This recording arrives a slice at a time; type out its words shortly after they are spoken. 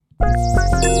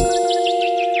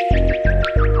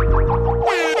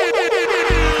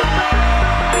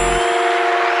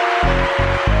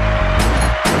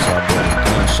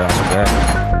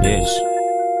bitch.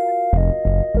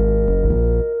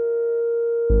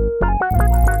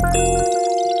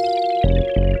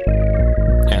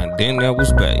 And then there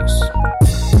was bass.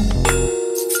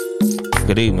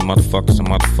 Good evening, motherfuckers and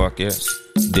motherfuckers.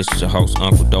 This is your host,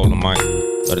 Uncle Dolomite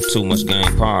of the Too Much Game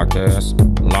Podcast,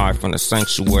 live from the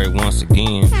sanctuary once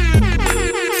again.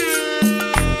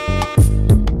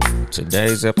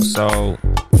 Today's episode,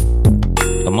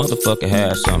 a motherfucker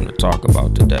has something to talk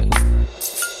about today.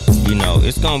 You know,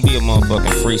 it's gonna be a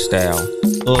motherfucking freestyle,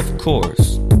 of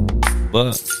course.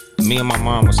 But me and my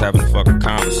mom was having a fucking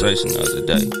conversation the other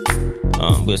day.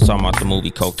 We was talking about the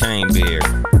movie Cocaine Bear.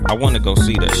 I want to go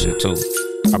see that shit too.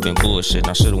 I've been bullshitting.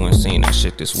 I should have went and seen that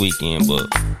shit this weekend, but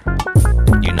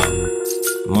you know,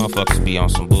 motherfuckers be on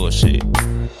some bullshit.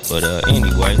 But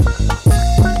anyway,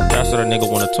 that's what a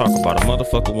nigga want to talk about. A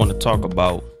motherfucker want to talk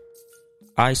about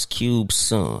Ice Cube's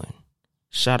son.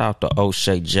 Shout out to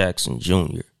O'Shea Jackson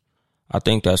Jr. I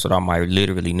think that's what I might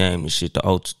literally name this shit,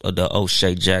 the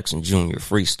O'Shea Jackson Jr.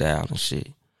 freestyle and shit.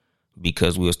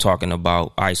 Because we was talking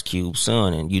about Ice Cube's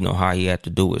son and you know how he had to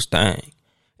do his thing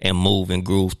and move and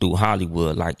groove through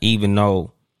Hollywood. Like, even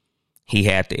though he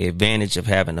had the advantage of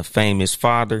having a famous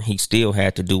father, he still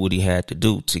had to do what he had to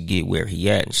do to get where he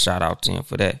at. And shout out to him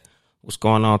for that. What's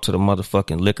going on to the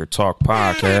motherfucking Liquor Talk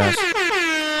podcast?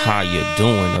 How you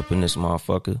doing up in this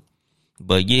motherfucker?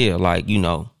 But yeah, like, you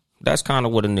know, that's kind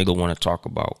of what a nigga want to talk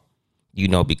about. You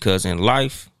know, because in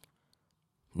life,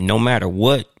 no matter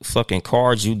what fucking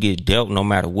cards you get dealt, no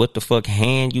matter what the fuck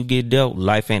hand you get dealt,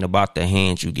 life ain't about the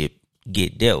hands you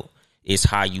get dealt. It's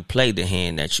how you play the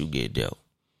hand that you get dealt.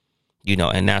 You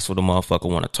know, and that's what a motherfucker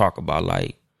want to talk about.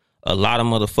 Like, a lot of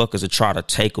motherfuckers will try to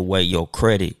take away your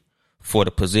credit for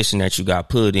the position that you got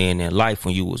put in life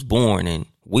when you was born. And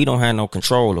we don't have no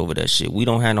control over that shit. We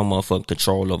don't have no motherfucking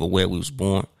control over where we was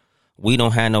born. We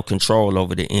don't have no control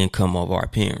over the income of our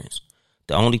parents.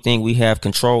 The only thing we have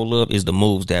control of is the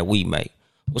moves that we make.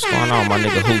 What's going on, my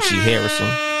nigga Hoochie Harrison?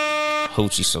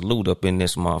 Hoochie salute up in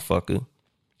this motherfucker.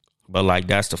 But like,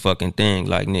 that's the fucking thing.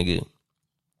 Like, nigga,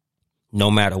 no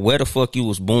matter where the fuck you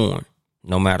was born,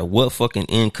 no matter what fucking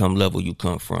income level you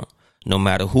come from, no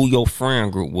matter who your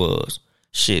friend group was,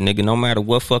 shit, nigga, no matter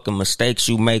what fucking mistakes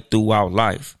you make throughout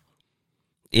life,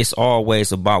 it's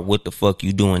always about what the fuck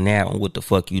you doing now and what the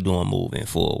fuck you doing moving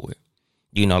forward.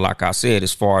 You know, like I said,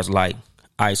 as far as like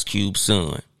Ice Cube's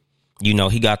son, you know,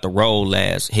 he got the role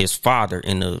as his father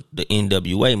in the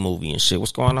NWA movie and shit.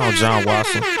 What's going on, John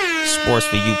Watson? Sports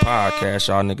for You podcast.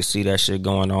 Y'all niggas see that shit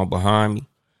going on behind me.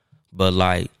 But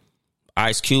like,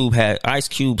 Ice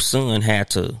Cube's son had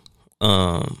to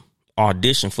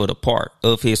audition for the part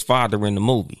of his father in the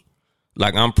movie.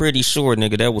 Like, I'm pretty sure,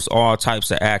 nigga, there was all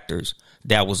types of actors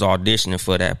that was auditioning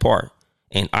for that part.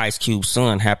 And Ice Cube's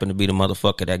son happened to be the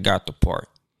motherfucker that got the part.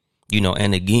 You know,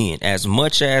 and again, as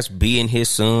much as being his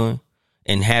son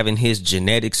and having his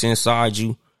genetics inside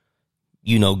you,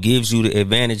 you know, gives you the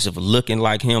advantage of looking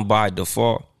like him by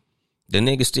default, the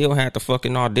nigga still had to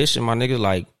fucking audition, my nigga.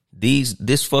 Like,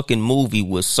 this fucking movie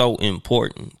was so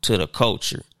important to the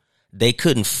culture. They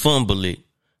couldn't fumble it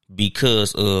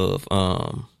because of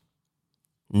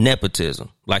nepotism.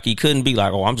 Like, he couldn't be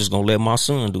like, oh, I'm just gonna let my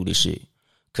son do this shit.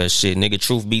 Cause shit, nigga,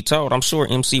 truth be told, I'm sure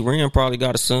MC Ren probably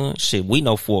got a son. Shit, we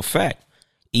know for a fact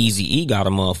Eazy-E got a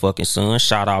motherfucking son.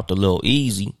 Shout out to Lil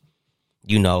Easy.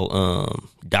 You know,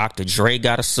 Dr. Dre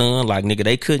got a son. Like, nigga,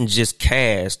 they couldn't just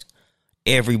cast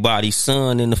everybody's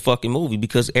son in the fucking movie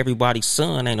because everybody's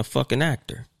son ain't a fucking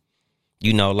actor.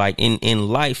 You know, like in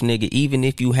life, nigga, even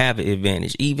if you have an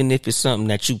advantage, even if it's something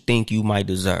that you think you might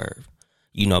deserve,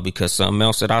 you know, because something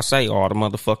else that I say all the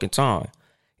motherfucking time.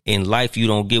 In life, you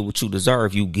don't get what you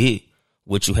deserve. You get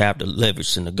what you have the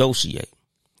leverage to negotiate.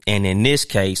 And in this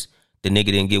case, the nigga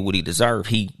didn't get what he deserved.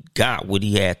 He got what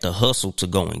he had to hustle to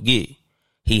go and get.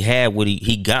 He got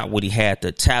what he had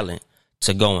the talent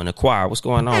to go and acquire. What's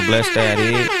going on, Blessed Dad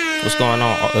Ed? What's going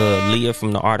on, Leah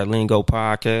from the Art of Lingo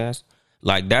podcast?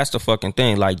 Like, that's the fucking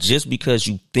thing. Like, just because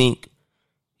you think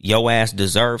your ass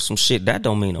deserves some shit, that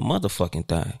don't mean a motherfucking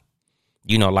thing.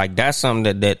 You know, like, that's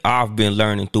something that I've been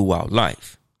learning throughout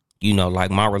life. You know, like,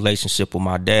 my relationship with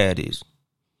my dad is,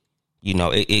 you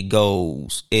know, it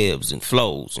goes ebbs and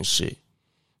flows and shit.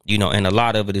 You know, and a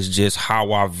lot of it is just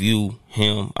how I view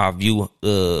him. I view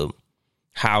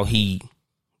how he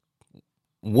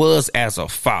was as a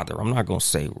father. I'm not going to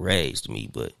say raised me,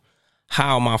 but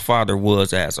how my father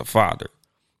was as a father.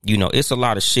 You know, it's a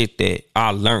lot of shit that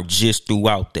I learned just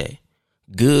throughout that.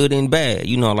 Good and bad.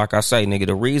 You know, like I say, nigga,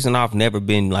 the reason I've never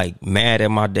been like mad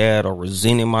at my dad or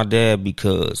resenting my dad,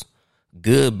 because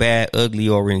good, bad, ugly,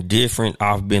 or indifferent,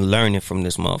 I've been learning from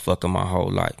this motherfucker my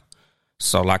whole life.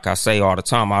 So like I say all the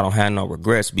time, I don't have no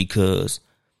regrets because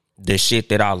the shit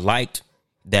that I liked,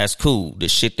 that's cool. The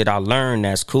shit that I learned,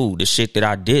 that's cool. The shit that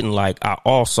I didn't like, I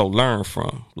also learned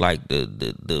from. Like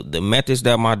the methods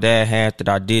that my dad had that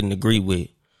I didn't agree with,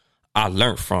 I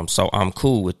learned from. So I'm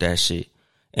cool with that shit.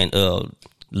 And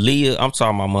Leah, I'm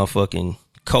talking about motherfucking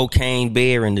Cocaine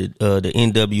Bear in the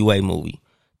NWA movie.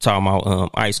 Talking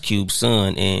about Ice Cube's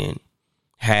son and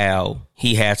how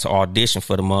he had to audition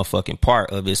for the motherfucking part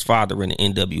of his father in the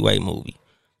NWA movie.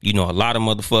 You know, a lot of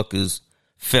motherfuckers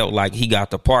felt like he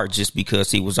got the part just because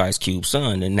he was Ice Cube's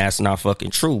son, and that's not fucking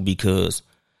true because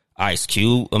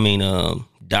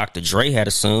Dr. Dre had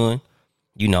a son.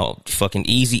 You know, fucking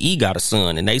Eazy-E got a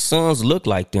son, and they sons look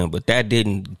like them, but that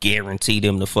didn't guarantee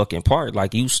them the fucking part.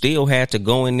 Like, you still had to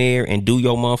go in there and do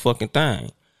your motherfucking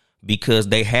thing because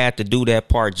they had to do that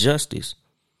part justice.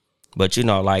 But, you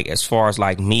know, like, as far as,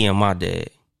 like, me and my dad,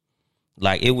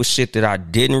 like, it was shit that I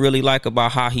didn't really like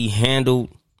about how he handled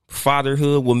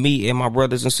fatherhood with me and my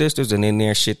brothers and sisters, and then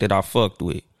there's shit that I fucked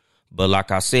with. But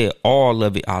like I said, all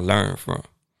of it I learned from.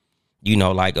 You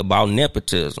know, like, about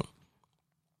nepotism.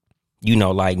 You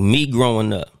know, like, me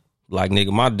growing up, like,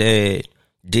 nigga, my dad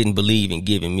didn't believe in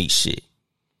giving me shit.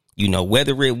 You know,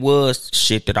 whether it was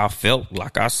shit that I felt,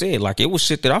 like I said, like, it was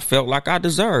shit that I felt like I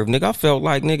deserved. Nigga, I felt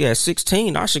like, nigga, at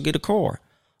 16, I should get a car.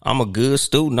 I'm a good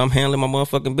student. I'm handling my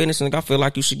motherfucking business. Nigga, I feel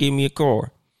like you should give me a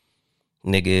car.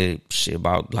 Nigga, shit,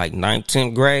 about like 9th,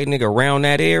 10th grade, nigga, around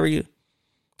that area.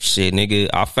 Shit, nigga,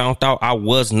 I found out I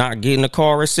was not getting a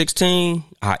car at 16.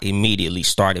 I immediately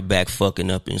started back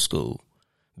fucking up in school.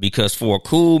 Because for a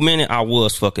cool minute, I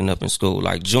was fucking up in school.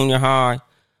 Like, junior high,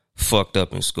 fucked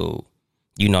up in school.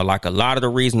 You know, like, a lot of the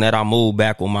reason that I moved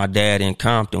back with my dad in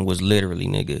Compton was literally,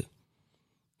 nigga,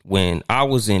 when I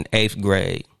was in 8th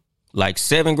grade. Like,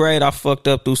 7th grade, I fucked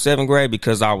up through 7th grade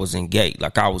because I was in GATE.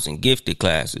 Like, I was in gifted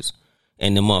classes.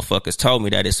 And the motherfuckers told me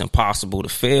that it's impossible to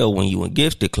fail when you in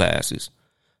gifted classes.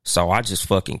 So I just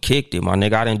fucking kicked it, my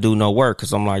nigga. I didn't do no work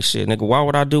because I'm like, shit, nigga, why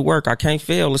would I do work? I can't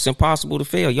fail. It's impossible to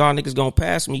fail. Y'all niggas gonna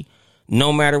pass me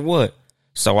no matter what.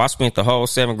 So I spent the whole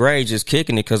 7th grade just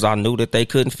kicking it because I knew that they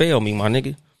couldn't fail me, my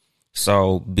nigga.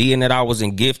 So being that I was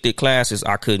in gifted classes,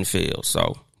 I couldn't fail.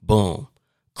 So boom,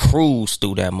 cruise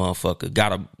through that motherfucker.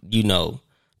 Gotta, you know,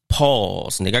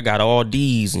 pause, nigga. I got all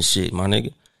D's and shit, my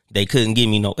nigga. They couldn't give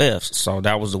me no F's. So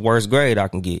that was the worst grade I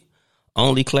can get.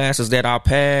 Only classes that I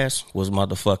passed was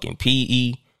motherfucking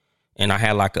PE. And I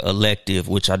had like an elective,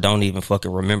 which I don't even fucking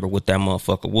remember what that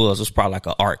motherfucker was. It was probably like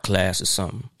an art class or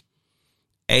something.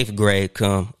 8th grade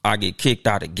come, I get kicked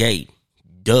out of GATE.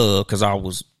 Duh, because I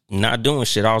was not doing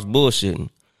shit. I was bullshitting.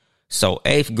 So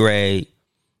 8th grade,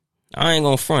 I ain't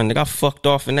gonna front, nigga. I fucked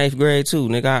off in 8th grade too,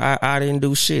 nigga. I didn't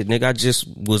do shit, nigga. I just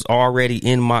was already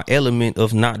in my element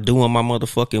of not doing my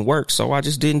motherfucking work, so I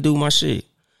just didn't do my shit.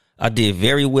 I did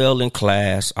very well in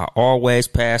class. I always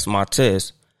passed my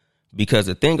test because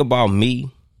the thing about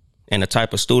me and the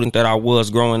type of student that I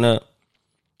was growing up,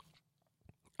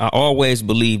 I always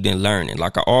believed in learning.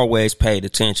 Like, I always paid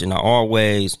attention. I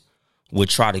always would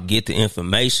try to get the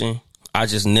information. I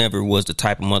just never was the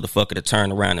type of motherfucker to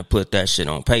turn around and put that shit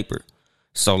on paper.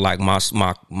 So like my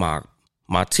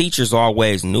teachers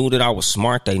always knew that I was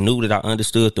smart. They knew that I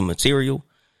understood the material.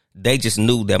 They just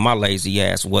knew that my lazy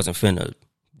ass wasn't finna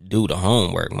do the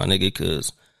homework, my nigga,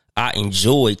 because I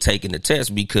enjoyed taking the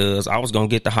test because I was gonna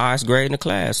get the highest grade in the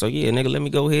class. So yeah, nigga, let me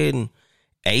go ahead and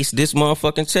ace this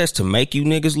motherfucking test to make you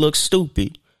niggas look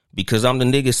stupid because I'm the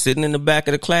nigga sitting in the back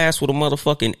of the class with a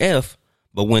motherfucking F.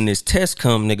 But when this test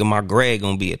come, nigga, my grade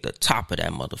gonna be at the top of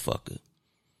that motherfucker.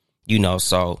 You know,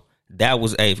 so that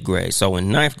was 8th grade. So in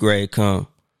 9th grade come,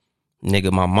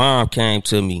 nigga, my mom came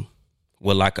to me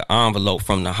with like an envelope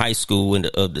from the high school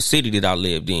of the city that I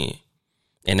lived in.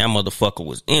 And that motherfucker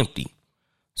was empty.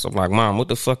 So I'm like, Mom, what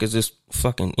the fuck is this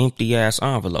fucking empty ass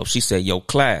envelope? She said, yo,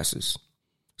 classes.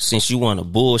 Since you want to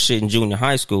bullshit in junior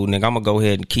high school, nigga, I'm gonna go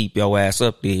ahead and keep your ass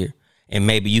up there. And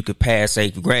maybe you could pass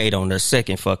 8th grade on the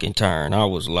second fucking turn. I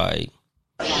was like,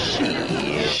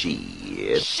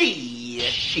 shit.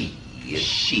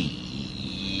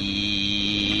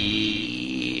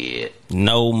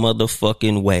 No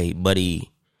motherfucking way, buddy.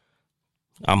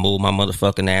 I moved my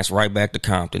motherfucking ass right back to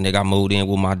Compton. Nigga, I moved in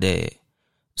with my dad.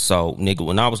 So, nigga,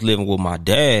 when I was living with my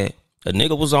dad, a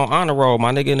nigga was on honor roll,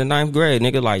 my nigga, in the 9th grade.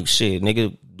 Nigga, like, shit,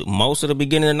 nigga, most of the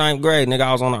beginning of the 9th grade, nigga,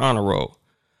 I was on the honor roll.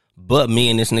 But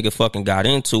me and this nigga fucking got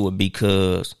into it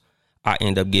because I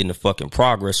ended up getting a fucking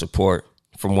progress report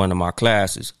from one of my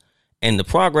classes. And the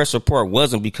progress report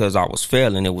wasn't because I was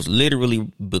failing. It was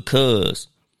literally because,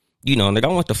 you know, nigga, I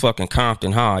went to fucking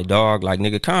Compton High, dog. Like,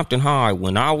 nigga, Compton High,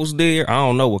 when I was there, I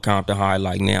don't know what Compton High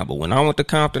like now, but when I went to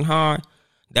Compton High,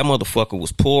 That motherfucker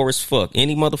was poor as fuck.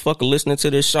 Any motherfucker listening to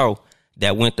this show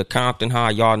that went to Compton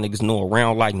High, y'all niggas know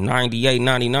around like 98,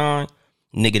 99,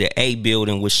 nigga, the A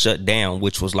building was shut down,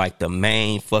 which was like the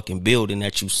main fucking building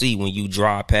that you see when you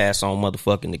drive past on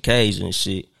motherfucking occasion and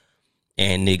shit.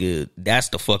 And nigga, that's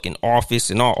the fucking office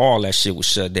and all that shit was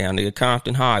shut down. Nigga,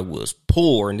 Compton High was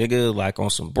poor, nigga, like on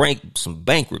some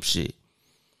bankrupt shit.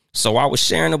 So I was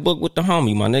sharing a book with the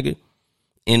homie, my nigga.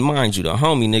 And mind you, the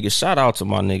homie, nigga, shout out to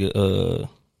my nigga,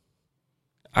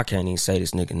 I can't even say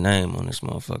this nigga name on this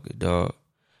motherfucker, dog.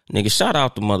 Nigga, shout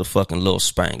out to motherfucking Lil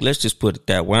Spank. Let's just put it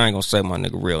that way. I ain't gonna say my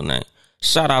nigga real name.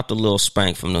 Shout out to Lil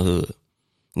Spank from the hood.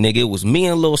 Nigga, it was me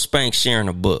and Lil Spank sharing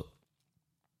a book.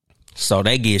 So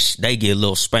they get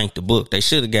Lil Spank the book. They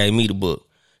should have gave me the book.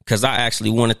 Cause I actually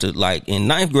wanted to, like, in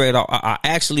ninth grade, I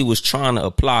actually was trying to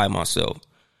apply myself.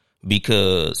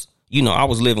 Because, you know, I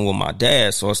was living with my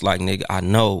dad. So it's like, nigga, I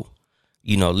know,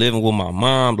 you know, living with my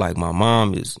mom, like my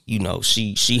mom is, you know,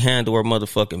 she handle her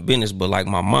motherfucking business. But like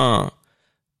my mom,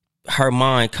 her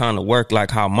mind kind of work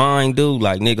like how mine do.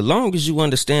 Like, nigga, long as you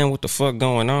understand what the fuck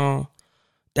going on,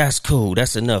 that's cool.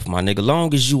 That's enough, my nigga.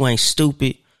 Long as you ain't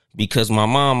stupid. Because my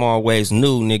mom always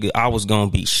knew, nigga, I was going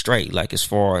to be straight. Like, as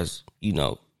far as, you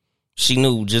know, she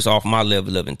knew just off my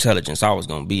level of intelligence, I was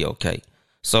going to be okay.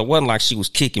 So it wasn't like she was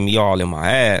kicking me all in my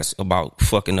ass about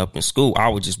fucking up in school. I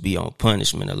would just be on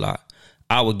punishment a lot.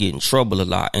 I would get in trouble a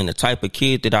lot. And the type of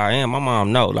kid that I am, my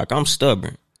mom know, like, I'm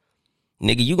stubborn.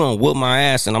 Nigga, you going to whoop my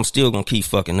ass and I'm still going to keep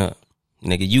fucking up.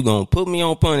 Nigga, you going to put me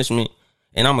on punishment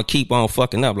and I'm going to keep on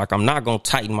fucking up. Like, I'm not going to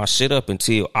tighten my shit up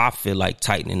until I feel like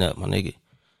tightening up, my nigga.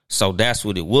 So that's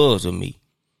what it was with me.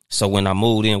 So when I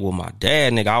moved in with my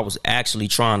dad, nigga, I was actually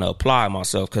trying to apply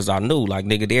myself because I knew, like,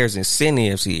 nigga, there's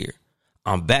incentives here.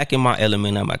 I'm back in my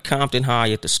element. I'm at Compton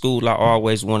High at the school I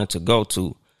always wanted to go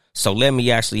to. So let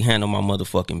me actually handle my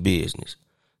motherfucking business.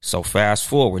 So fast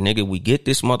forward, nigga, we get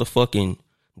this motherfucking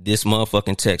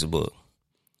textbook.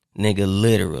 Nigga,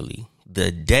 literally, the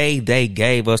day they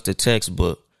gave us the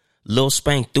textbook, Lil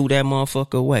Spank threw that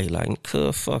motherfucker away. Like,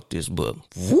 cuz, fuck this book.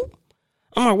 Whoop.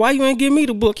 I'm like, why you ain't give me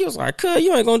the book? He was like, cuz,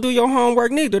 you ain't gonna do your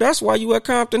homework neither. That's why you at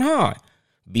Compton High.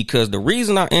 Because the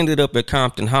reason I ended up at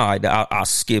Compton High, I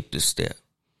skipped a step.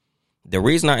 The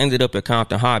reason I ended up at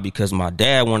Compton High because my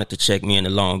dad wanted to check me into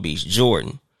Long Beach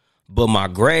Jordan. But my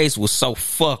grades was so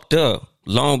fucked up,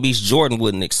 Long Beach Jordan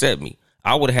wouldn't accept me.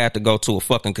 I would have had to go to a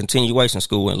fucking continuation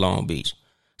school in Long Beach.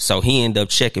 So he ended up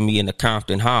checking me into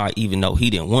Compton High, even though he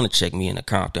didn't want to check me into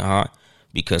Compton High.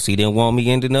 Because he didn't want me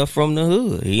ending up from the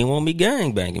hood. He didn't want me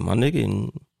gang banging, my nigga.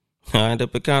 And I ended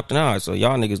up at Compton High. So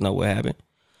y'all niggas know what happened.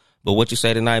 But what you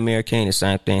say to Nightmare King, the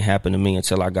same thing happened to me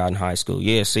until I got in high school.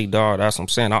 Yeah, see, dog, that's what I'm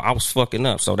saying. I was fucking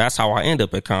up. So that's how I ended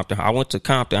up at Compton High. I went to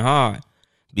Compton High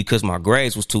because my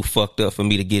grades was too fucked up for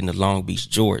me to get into Long Beach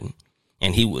Jordan.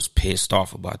 And he was pissed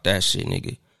off about that shit,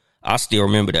 nigga. I still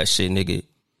remember that shit, nigga.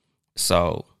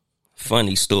 So,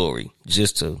 funny story,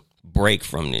 just to break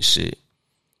from this shit.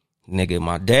 Nigga,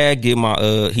 my dad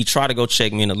he tried to go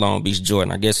check me into Long Beach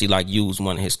Jordan. I guess he like used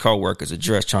one of his coworkers'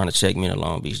 address trying to check me into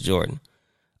Long Beach Jordan.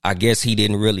 I guess he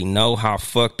didn't really know how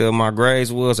fucked up my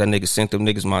grades was. That nigga sent them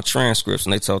niggas my transcripts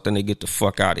and they told them they get the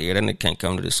fuck out of here. That nigga can't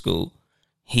come to the school.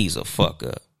 He's a fuck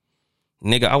up.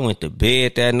 Nigga, I went to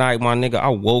bed that night, my nigga. I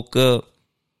woke up.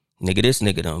 Nigga, this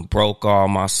nigga done broke all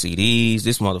my CDs.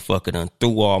 This motherfucker done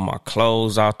threw all my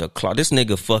clothes out the closet. This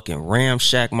nigga fucking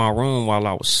ramshacked my room while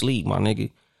I was asleep, my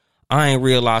nigga. I ain't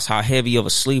realized how heavy of a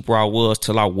sleeper I was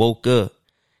till I woke up.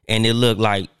 And it looked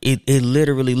like, it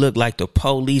literally looked like the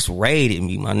police raided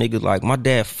me, my nigga. Like, my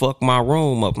dad fucked my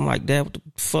room up. I'm like, Dad, what the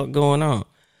fuck going on?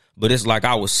 But it's like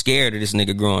I was scared of this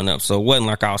nigga growing up. So it wasn't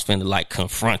like I was finna, like,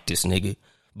 confront this nigga.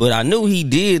 But I knew he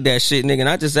did that shit, nigga. And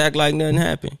I just act like nothing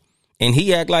happened. And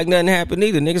he act like nothing happened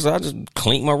either, nigga. So I just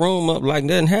cleaned my room up like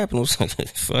nothing happened. I was like,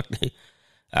 fuck it.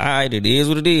 All right, it is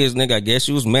what it is, nigga. I guess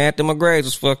you was mad that my grades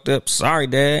was fucked up. Sorry,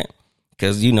 Dad.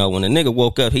 Because, you know, when the nigga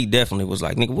woke up, he definitely was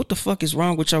like, nigga, what the fuck is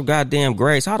wrong with your goddamn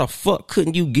grades? How the fuck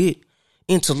couldn't you get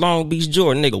into Long Beach,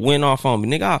 Jordan? Nigga went off on me.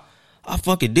 Nigga, I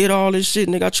fucking did all this shit.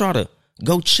 Nigga, I tried to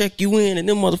go check you in. And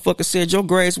them motherfuckers said your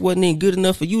grades wasn't even good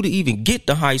enough for you to even get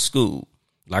to high school.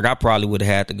 Like, I probably would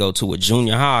have had to go to a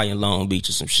junior high in Long Beach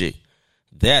or some shit.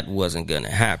 That wasn't going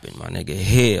to happen, my nigga.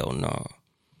 Hell no.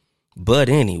 But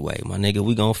anyway, my nigga,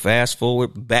 we gonna fast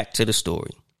forward back to the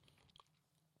story.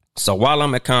 So while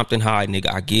I'm at Compton High,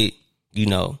 nigga, I get, you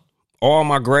know, all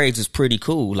my grades is pretty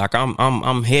cool. Like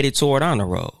I'm headed toward honor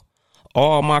roll.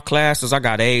 All my classes, I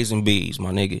got A's and B's,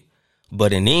 my nigga.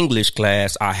 But in English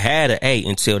class, I had an A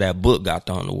until that book got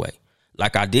thrown away.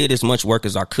 Like, I did as much work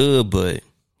as I could, but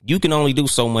you can only do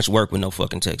so much work with no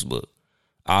fucking textbook.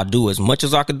 I'll do as much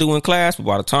as I could do in class, but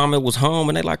by the time it was home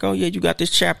and they like, oh yeah, you got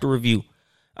this chapter review,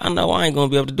 I know I ain't gonna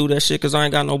be able to do that shit because I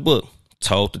ain't got no book.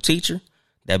 Told the teacher,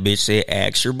 that bitch said,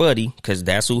 ask your buddy, because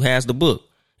that's who has the book.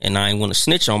 And I ain't want to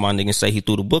snitch on my nigga and say he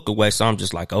threw the book away, so I'm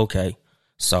just like, okay.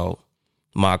 So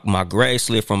my grade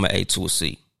slid from an A to a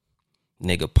C.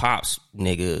 Nigga pops,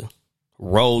 nigga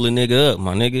roll a nigga up,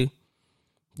 my nigga.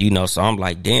 You know, so I'm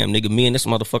like, damn, nigga, me and this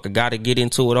motherfucker got to get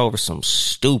into it over some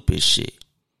stupid shit.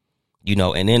 You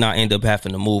know, and then I end up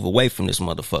having to move away from this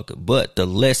motherfucker. But the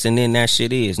lesson in that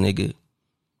shit is, nigga,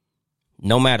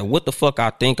 no matter what the fuck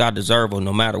I think I deserve or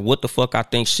no matter what the fuck I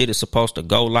think shit is supposed to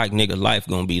go like, nigga, life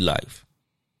gonna be life.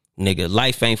 Nigga,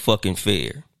 life ain't fucking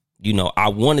fair. You know, I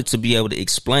wanted to be able to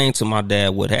explain to my dad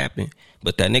what happened,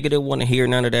 but that nigga didn't want to hear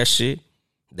none of that shit.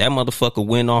 That motherfucker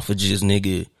went off of just,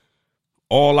 nigga,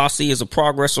 all I see is a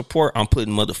progress report. I'm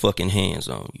putting motherfucking hands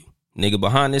on you. Nigga,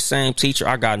 behind this same teacher,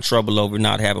 I got in trouble over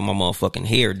not having my motherfucking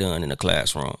hair done in the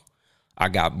classroom. I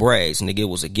got braids. Nigga, it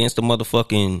was against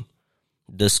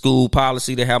the school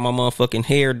policy to have my motherfucking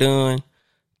hair done.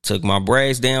 Took my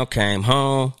braids down, came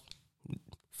home,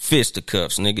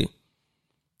 fisticuffs, nigga.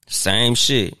 Same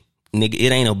shit. Nigga,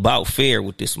 it ain't about fair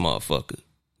with this motherfucker.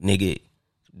 Nigga,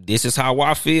 this is how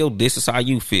I feel. This is how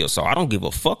you feel. So I don't give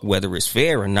a fuck whether it's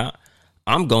fair or not.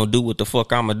 I'm going to do what the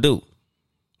fuck I'm going to do.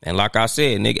 And like I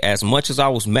said, nigga, as much as I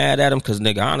was mad at him, because,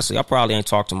 nigga, honestly, I probably ain't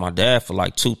talked to my dad for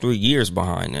like 2-3 years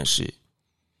behind that shit.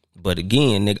 But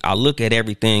again, nigga, I look at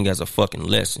everything as a fucking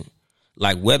lesson.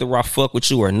 Like, whether I fuck with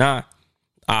you or not,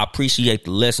 I appreciate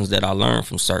the lessons that I learned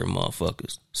from certain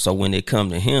motherfuckers. So when it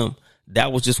come to him,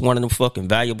 that was just one of them fucking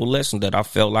valuable lessons that I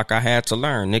felt like I had to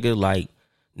learn, nigga. Like,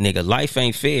 nigga, life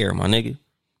ain't fair, my nigga.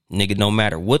 Nigga, no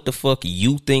matter what the fuck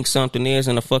you think something is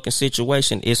in a fucking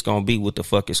situation, it's gonna be what the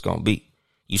fuck it's gonna be.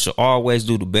 You should always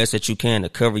do the best that you can to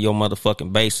cover your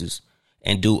motherfucking bases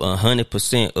and do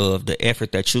 100% of the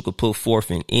effort that you could put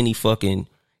forth in any fucking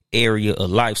area of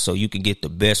life so you can get the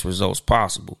best results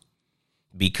possible.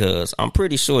 Because I'm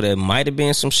pretty sure there might have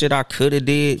been some shit I could have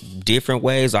did, different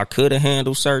ways I could have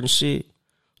handled certain shit.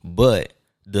 But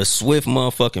the swift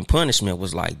motherfucking punishment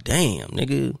was like, damn,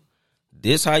 nigga,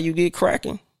 this how you get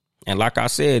cracking? And like I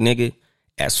said, nigga,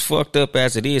 as fucked up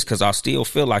as it is, because I still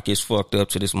feel like it's fucked up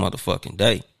to this motherfucking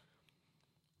day,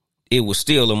 it was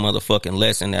still a motherfucking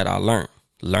lesson that I learned.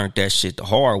 Learned that shit the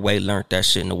hard way, learned that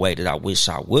shit in a way that I wish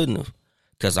I wouldn't have.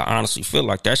 Because I honestly feel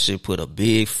like that shit put a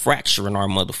big fracture in our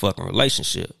motherfucking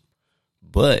relationship.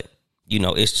 But, you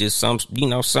know, it's just some shit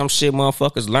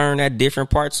motherfuckers learn at different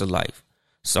parts of life.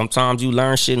 Sometimes you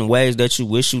learn shit in ways that you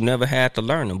wish you never had to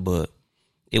learn them, but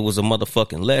it was a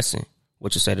motherfucking lesson.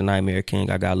 What you say, the Nightmare King,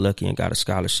 I got lucky and got a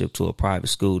scholarship to a private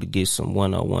school to get some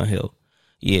one-on-one help.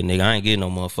 Yeah, nigga, I ain't getting no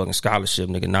motherfucking scholarship,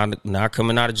 nigga. Not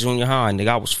coming out of junior high, nigga,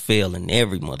 I was failing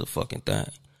every motherfucking thing.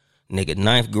 Nigga,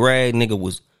 9th grade, nigga,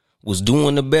 was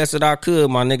doing the best that I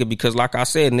could, my nigga, because like I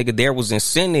said, nigga, there was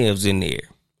incentives in there.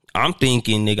 I'm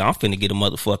thinking, nigga, I'm finna get a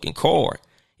motherfucking card.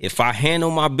 If I handle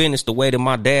my business the way that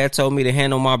my dad told me to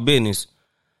handle my business,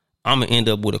 I'm gonna end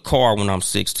up with a car when I'm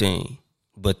 16.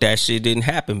 But that shit didn't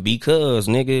happen because,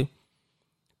 nigga,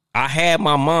 I had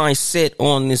my mind set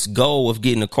on this goal of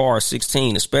getting a car at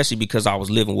 16, especially because I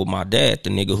was living with my dad, the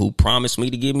nigga who promised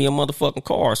me to give me a motherfucking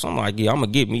car. So I'm like, yeah, I'm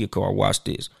gonna get me a car. Watch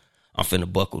this. I'm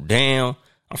finna buckle down.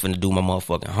 I'm finna do my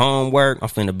motherfucking homework. I'm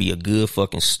finna be a good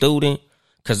fucking student.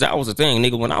 Cause that was the thing,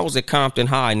 nigga. When I was at Compton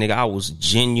High, nigga, I was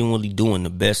genuinely doing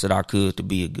the best that I could to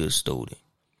be a good student.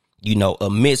 You know,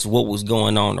 amidst what was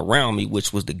going on around me,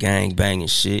 which was the gang banging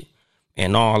shit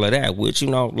and all of that, which, you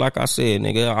know, like I said,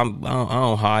 nigga, I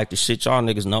don't hide the shit. Y'all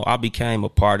niggas know I became a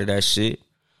part of that shit.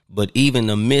 But even in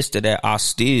the midst of that, I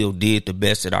still did the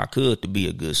best that I could to be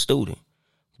a good student.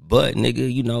 But,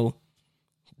 nigga, you know,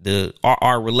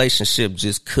 our relationship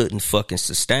just couldn't fucking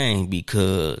sustain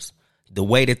because the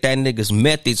way that nigga's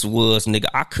methods was, nigga,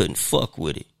 I couldn't fuck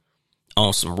with it.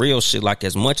 On some real shit, like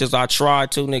as much as I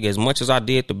tried to, nigga, as much as I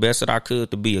did the best that I could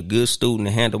to be a good student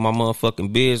and handle my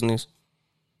motherfucking business,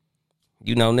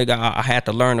 you know, nigga, I had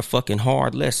to learn a fucking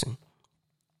hard lesson.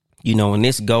 You know, and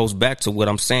this goes back to what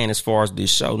I'm saying as far as this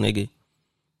show, nigga.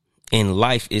 In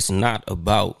life, it's not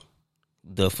about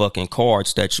the fucking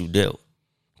cards that you dealt.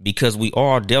 Because we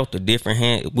all dealt a different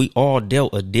hand. We all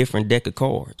dealt a different deck of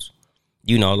cards.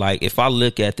 You know, like if I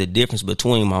look at the difference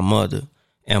between my mother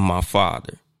and my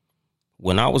father,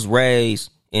 when I was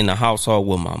raised in the household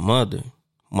with my mother,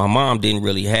 my mom didn't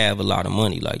really have a lot of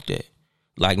money like that.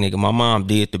 Like, nigga, my mom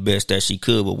did the best that she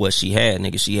could with what she had,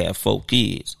 nigga. She had 4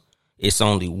 kids. It's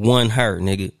only one her,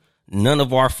 nigga. None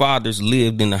of our fathers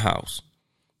lived in the house.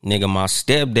 Nigga, my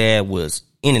stepdad was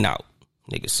in and out.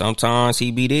 Nigga, sometimes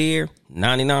he be there.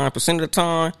 99% of the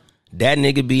time, that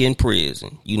nigga be in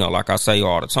prison. You know, like I say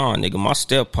all the time, nigga, my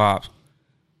step pops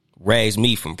raised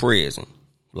me from prison.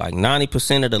 Like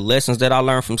 90% of the lessons that I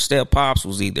learned from step pops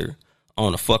was either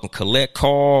on a fucking collect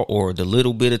call or the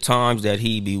little bit of times that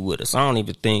he be with us. I don't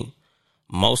even think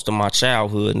most of my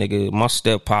childhood, nigga, my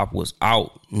step pop was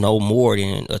out no more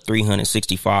than a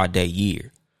 365-day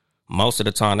year. Most of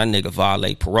the time, that nigga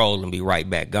violate parole and be right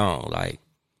back gone. Like,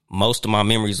 most of my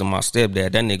memories of my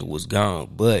stepdad, that nigga was gone.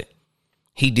 But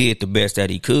he did the best that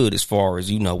he could as far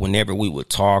as, you know, whenever we would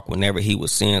talk, whenever he would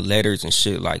send letters and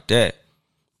shit like that,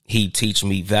 he'd teach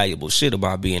me valuable shit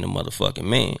about being a motherfucking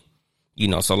man. You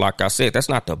know, so like I said, that's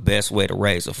not the best way to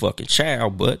raise a fucking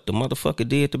child, but the motherfucker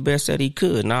did the best that he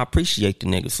could, and I appreciate the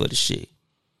nigga for the shit.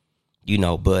 You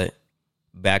know, but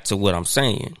back to what I'm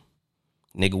saying.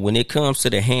 Nigga, when it comes to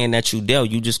the hand that you dealt,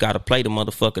 you just got to play the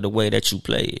motherfucker the way that you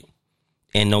play it.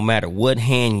 And no matter what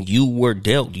hand you were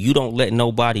dealt, you don't let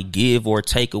nobody give or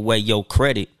take away your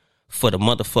credit for the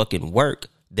motherfucking work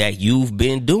that you've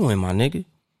been doing, my nigga.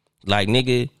 Like,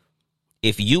 nigga,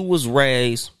 if you was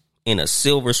raised in a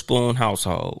silver spoon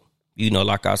household, you know,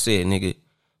 like I said, nigga,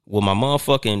 with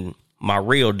my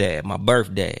real dad, my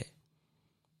birth dad,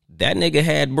 that nigga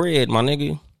had bread, my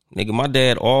nigga. Nigga, my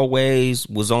dad always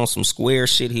was on some square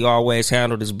shit. He always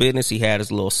handled his business. He had his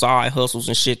little side hustles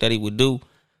and shit that he would do.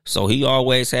 So he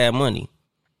always had money.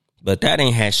 But that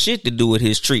ain't had shit to do with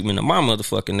his treatment of my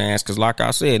motherfucking ass. Cause like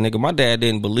I said, nigga, my dad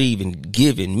didn't believe in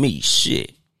giving me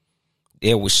shit.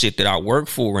 There was shit that I worked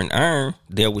for and earned.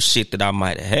 There was shit that I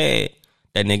might have had.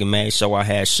 That nigga made sure I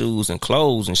had shoes and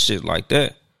clothes and shit like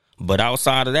that. But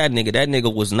outside of that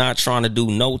nigga was not trying to do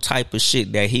no type of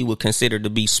shit that he would consider to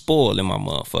be spoiling my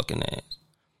motherfucking ass.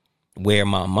 Where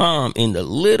my mom, in the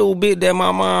little bit that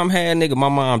my mom had, nigga, my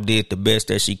mom did the best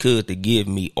that she could to give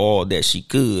me all that she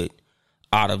could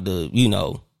out of the, you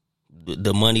know,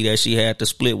 the money that she had to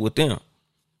split with them.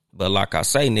 But like I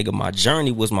say, nigga, my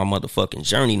journey was my motherfucking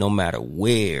journey no matter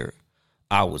where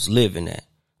I was living at.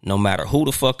 No matter who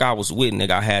the fuck I was with, nigga,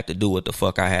 I had to do what the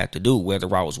fuck I had to do.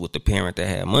 Whether I was with the parent that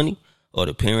had money or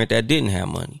the parent that didn't have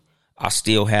money, I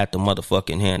still had to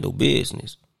motherfucking handle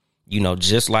business. You know,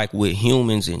 just like with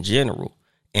humans in general.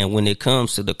 And when it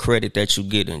comes to the credit that you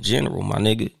get in general, my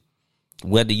nigga,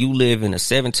 whether you live in a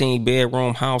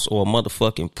 17-bedroom house or a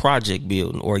motherfucking project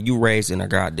building or you raised in a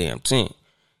goddamn tent,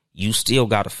 you still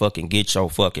got to fucking get your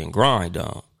fucking grind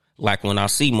on. Like when I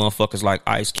see motherfuckers like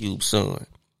Ice Cube's son,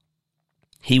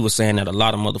 he was saying that a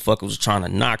lot of motherfuckers was trying to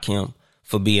knock him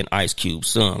for being Ice Cube's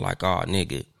son. Like, oh,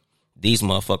 nigga, these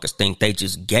motherfuckers think they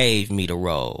just gave me the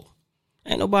role.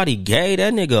 Ain't nobody gave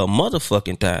that nigga a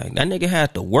motherfucking thing. That nigga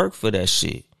had to work for that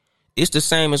shit. It's the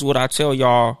same as what I tell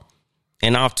y'all,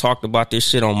 and I've talked about this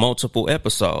shit on multiple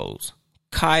episodes.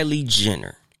 Kylie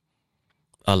Jenner.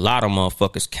 A lot of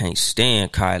motherfuckers can't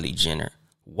stand Kylie Jenner.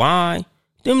 Why?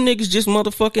 Them niggas just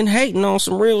motherfucking hating on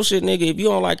some real shit, nigga. If you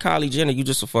don't like Kylie Jenner, you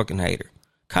just a fucking hater.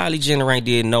 Kylie Jenner ain't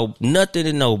did nothing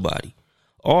to nobody.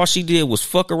 All she did was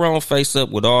fuck her own face up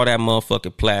with all that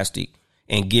motherfucking plastic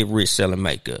and get rich selling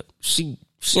makeup. She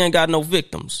ain't got no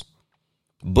victims.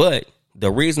 But the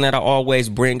reason that I always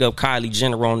bring up Kylie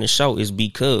Jenner on this show is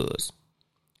because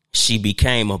she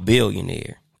became a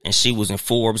billionaire. And she was in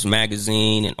Forbes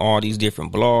magazine and all these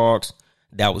different blogs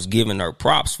that was giving her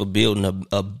props for building a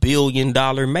 $1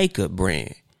 billion makeup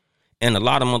brand. And a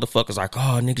lot of motherfuckers like,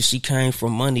 oh, nigga, she came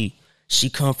from money. She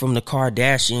come from the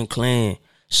Kardashian clan.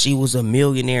 She was a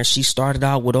millionaire. She started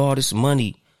out with all this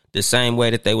money. The same way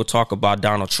that they would talk about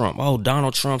Donald Trump. Oh,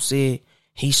 Donald Trump said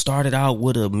he started out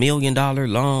with $1 million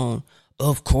loan.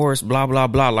 Of course, blah, blah,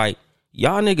 blah. Like,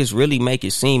 y'all niggas really make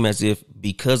it seem as if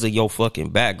because of your fucking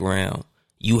background,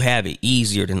 you have it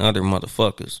easier than other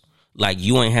motherfuckers. Like,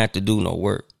 you ain't had to do no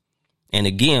work. And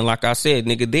again, like I said,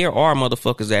 nigga, there are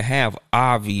motherfuckers that have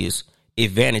obvious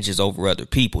advantages over other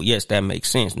people. Yes, that makes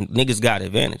sense. Niggas got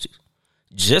advantages.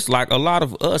 Just like a lot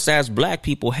of us as black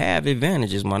people have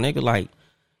advantages, my nigga. Like,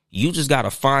 you just got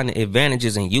to find the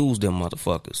advantages and use them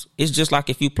motherfuckers. It's just like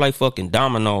if you play fucking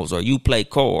dominoes or you play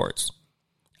cards.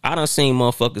 I done seen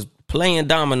motherfuckers playing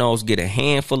dominoes get a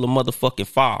handful of motherfucking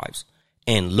fives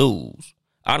and lose.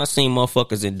 I done seen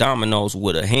motherfuckers in dominoes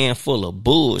with a handful of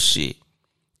bullshit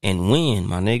and win,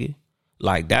 my nigga.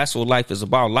 Like, that's what life is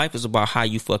about. Life is about how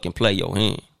you fucking play your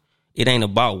hand. It ain't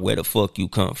about where the fuck you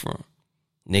come from.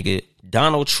 Nigga,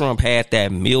 Donald Trump had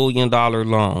that $1 million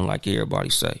loan, like everybody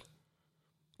say.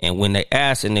 And when they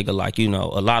ask a nigga, like, you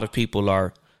know, a lot of people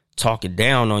are talking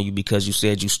down on you because you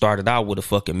said you started out with a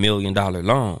fucking $1 million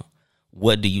loan.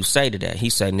 What do you say to that?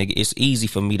 He said, nigga, it's easy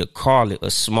for me to call it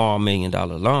a small $1 million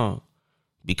loan.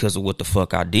 because of what the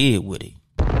fuck I did with it.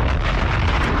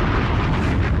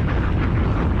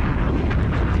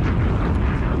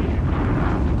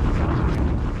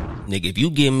 Nigga, if you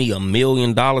give me $1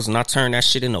 million and I turn that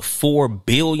shit into $4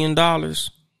 billion,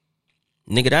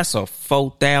 nigga, that's a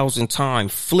 4,000 time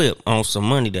flip on some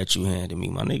money that you handed me,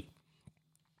 my nigga.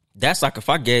 That's like if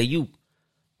I gave you,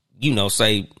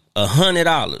 say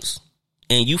 $100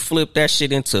 and you flip that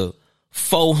shit into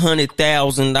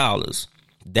 $400,000.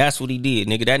 That's what he did,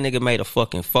 nigga. That nigga made a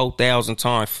fucking 4,000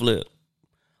 time flip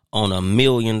on $1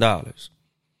 million.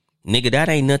 Nigga, that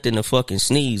ain't nothing to fucking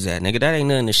sneeze at. Nigga, that ain't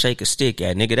nothing to shake a stick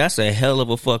at. Nigga, that's a hell of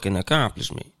a fucking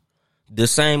accomplishment. The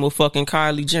same with fucking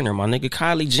Kylie Jenner, my nigga.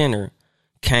 Kylie Jenner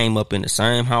came up in the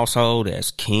same household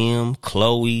as Kim,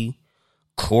 Khloe,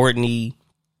 Courtney,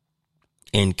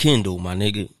 and Kendall, my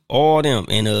nigga. All them.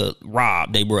 And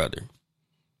Rob, they brother.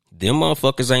 Them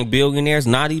motherfuckers ain't billionaires,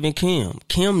 not even Kim.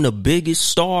 Kim, the biggest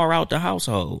star out the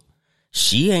household.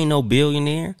 She ain't no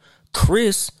billionaire.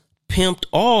 Kris pimped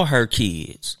all her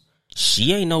kids.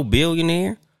 She ain't no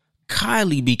billionaire.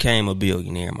 Kylie became a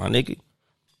billionaire, my nigga.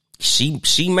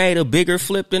 She made a bigger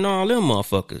flip than all them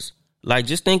motherfuckers. Like,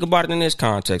 just think about it in this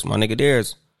context, my nigga.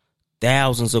 There's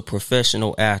thousands of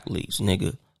professional athletes,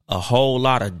 nigga. A whole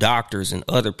lot of doctors and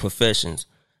other professions.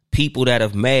 People that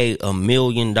have made $1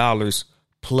 million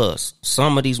plus.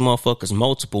 Some of these motherfuckers,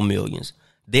 multiple millions.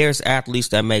 There's athletes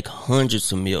that make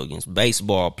hundreds of millions.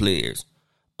 Baseball players.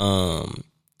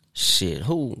 Shit,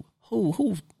 who?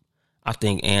 I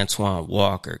think Antoine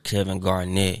Walker, Kevin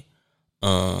Garnett,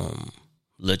 Latrell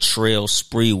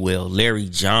Sprewell, Larry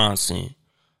Johnson,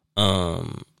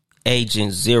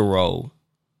 Agent Zero,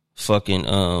 fucking,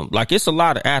 like it's a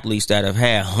lot of athletes that have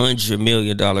had $100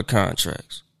 million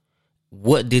contracts.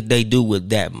 What did they do with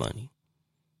that money?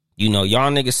 Y'all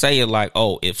niggas say it like,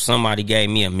 oh, if somebody gave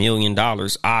me $1 million,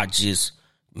 I'd just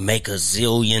make $1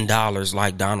 zillion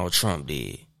like Donald Trump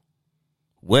did.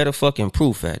 Where the fucking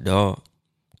proof at, dog?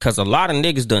 Because a lot of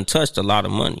niggas done touched a lot of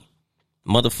money.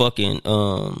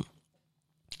 Motherfucking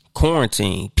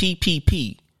quarantine,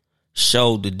 PPP,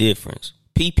 showed the difference.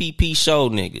 PPP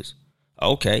showed niggas,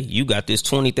 okay, you got this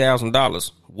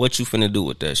 $20,000. What you finna do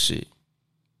with that shit?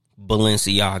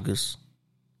 Balenciagas,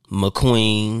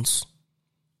 McQueen's,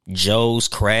 Joe's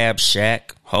Crab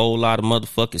Shack, whole lot of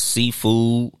motherfucking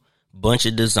seafood, bunch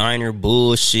of designer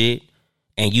bullshit,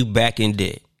 and you back in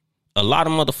debt. A lot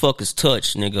of motherfuckers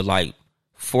touch, nigga, like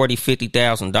 $40,000,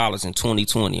 $50,000 in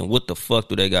 2020, and what the fuck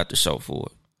do they got to show for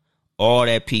it? All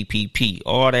that PPP,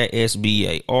 all that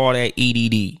SBA, all that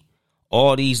EDD,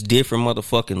 all these different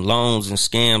motherfucking loans and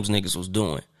scams niggas was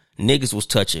doing. Niggas was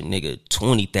touching, nigga,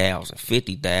 $20,000,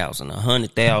 $50,000,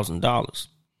 $100,000.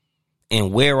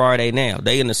 And where are they now?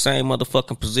 They in the same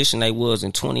motherfucking position they was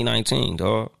in 2019,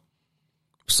 dog.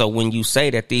 So when you say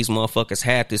that these motherfuckers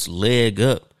had this leg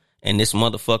up and this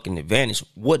motherfucking advantage,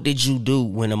 what did you do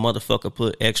when a motherfucker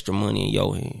put extra money in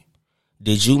your hand?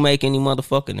 Did you make any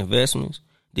motherfucking investments?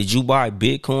 Did you buy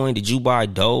Bitcoin? Did you buy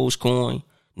Dogecoin?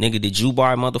 Nigga, did you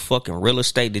buy motherfucking real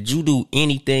estate? Did you do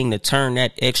anything to turn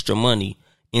that extra money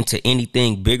into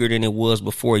anything bigger than it was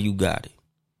before you got it?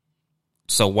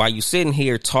 So while you sitting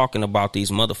here talking about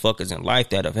these motherfuckers in life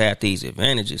that have had these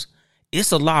advantages,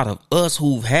 it's a lot of us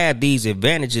who've had these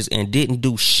advantages and didn't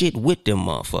do shit with them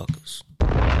motherfuckers.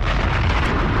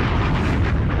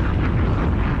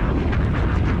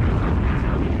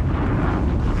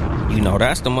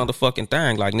 That's the motherfucking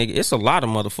thing. Like, nigga, it's a lot of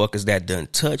motherfuckers that done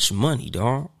touch money,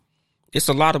 dog. It's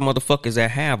a lot of motherfuckers that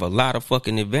have a lot of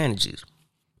fucking advantages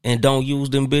and don't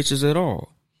use them bitches at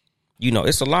all.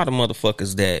 It's a lot of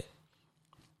motherfuckers that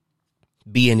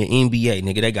be in the NBA,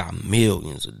 nigga, they got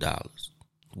millions of dollars.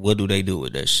 What do they do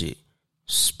with that shit?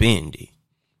 Spend it.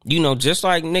 Just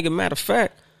like, nigga, matter of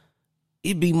fact,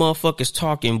 it be motherfuckers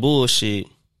talking bullshit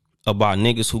about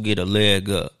niggas who get a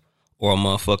leg up or a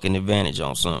motherfucking advantage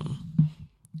on something.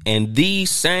 And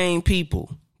these same people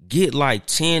get like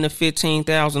 $10,000 to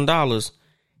 $15,000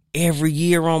 every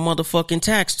year on motherfucking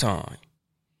tax time.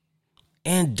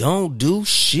 And don't do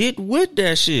shit with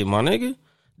that shit, my nigga.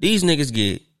 These niggas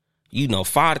get,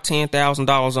 $5,000 to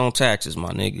 $10,000 on taxes, my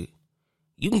nigga.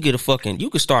 You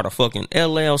can start a fucking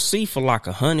LLC for like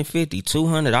 $150,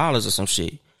 $200 or some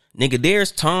shit. Nigga,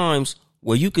 there's times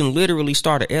where you can literally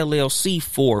start an LLC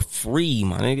for free,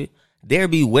 my nigga. There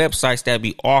be websites that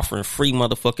be offering free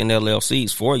motherfucking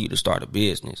LLCs for you to start a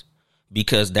business.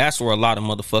 Because that's where a lot of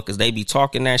motherfuckers, they be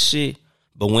talking that shit.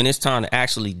 But when it's time to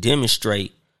actually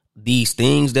demonstrate these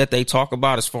things that they talk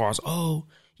about as far as, oh,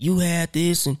 you had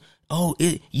this and, oh,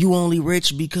 you only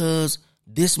rich because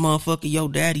this motherfucker, your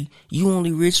daddy, you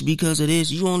only rich because of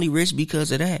this, you only rich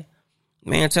because of that.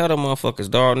 Man, tell them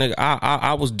motherfuckers, dog, nigga,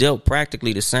 I was dealt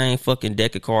practically the same fucking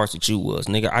deck of cards that you was,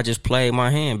 nigga. I just played my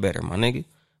hand better, my nigga.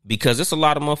 Because it's a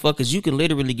lot of motherfuckers, you can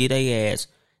literally get their ass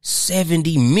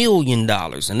 $70 million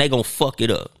and they gonna fuck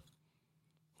it up.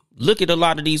 Look at a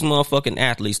lot of these motherfucking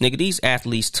athletes, nigga. These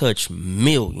athletes touch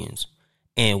millions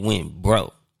and went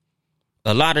broke.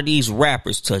 A lot of these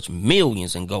rappers touch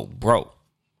millions and go broke.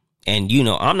 And, you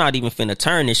know, I'm not even finna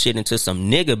turn this shit into some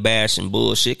nigga bashing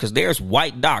bullshit, because there's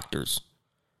white doctors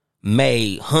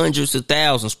made hundreds of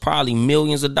thousands, probably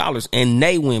millions of dollars, and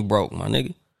they went broke, my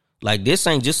nigga. Like, this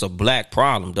ain't just a black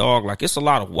problem, dog. Like, it's a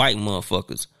lot of white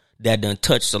motherfuckers that done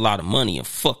touched a lot of money and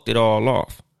fucked it all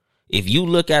off. If you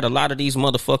look at a lot of these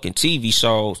motherfucking TV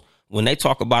shows, when they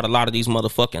talk about a lot of these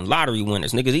motherfucking lottery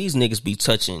winners, nigga, these niggas be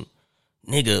touching,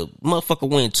 nigga, motherfucker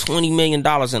win $20 million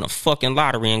in a fucking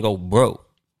lottery and go broke.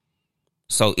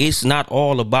 So it's not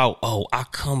all about, oh, I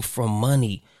come from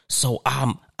money, so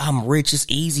I'm rich. It's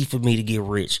easy for me to get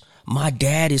rich. My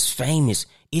dad is famous.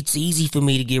 It's easy for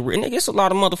me to get rich. And it's a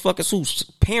lot of motherfuckers whose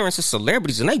parents are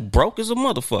celebrities and they broke as a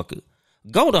motherfucker.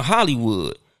 Go to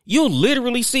Hollywood. You'll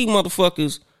literally see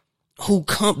motherfuckers who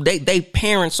come, they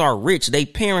parents are rich. They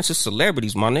parents are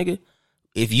celebrities, my nigga.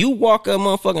 If you walk up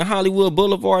motherfucking Hollywood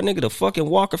Boulevard, nigga, the fucking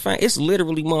Walk of Fame, it's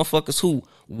literally motherfuckers who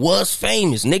was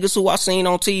famous. Niggas who I seen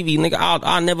on TV, nigga,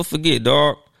 I'll never forget,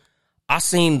 dog. I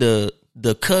seen the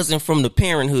cousin from the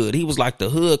Parenthood. He was like the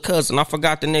hood cousin. I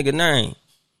forgot the nigga name.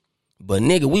 But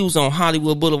nigga, we was on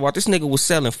Hollywood Boulevard. This nigga was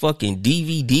selling fucking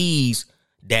DVDs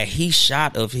that he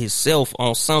shot of himself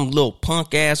on some little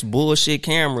punk ass bullshit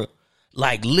camera.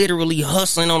 Like literally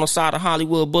hustling on the side of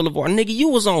Hollywood Boulevard. Nigga, you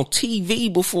was on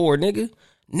TV before, nigga.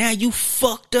 Now you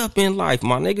fucked up in life,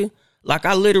 my nigga. Like,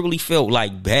 I literally felt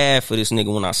like bad for this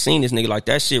nigga when I seen this nigga. Like,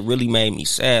 that shit really made me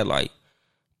sad. Like,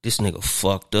 this nigga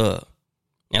fucked up.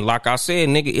 And like I said,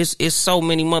 nigga, it's so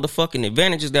many motherfucking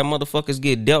advantages that motherfuckers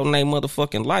get dealt in their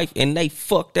motherfucking life, and they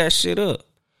fuck that shit up.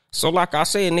 So like I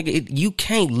said, nigga, you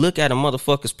can't look at a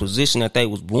motherfucker's position that they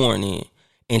was born in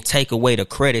and take away the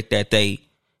credit that they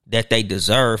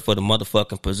deserve for the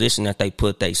motherfucking position that they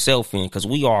put theyself in. Because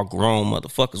we all grown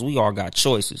motherfuckers. We all got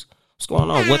choices. What's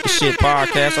going on? What the shit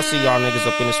podcast? I see y'all niggas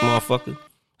up in this motherfucker.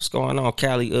 What's going on?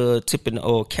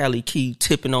 Cali Key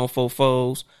tipping on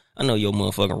fofos. I know your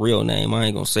motherfucking real name. I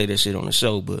ain't gonna say that shit on the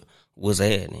show, but what's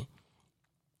happening?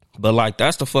 But like,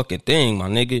 that's the fucking thing, my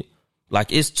nigga.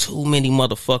 Like, it's too many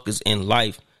motherfuckers in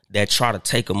life that try to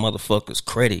take a motherfucker's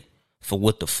credit for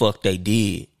what the fuck they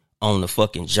did on the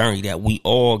fucking journey that we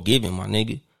all giving, my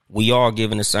nigga. We all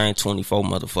giving the same 24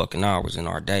 motherfucking hours in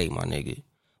our day, my nigga.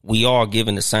 We all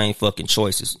giving the same fucking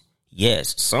choices.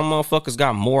 Yes, some motherfuckers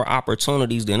got more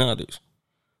opportunities than others.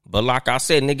 But like I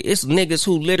said, nigga, it's niggas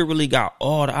who literally got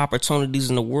all the opportunities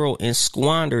in the world and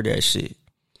squander that shit.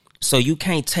 So you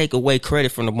can't take away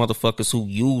credit from the motherfuckers who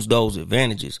used those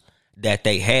advantages that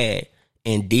they had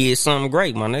and did something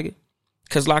great, my nigga.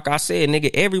 Cause like I said,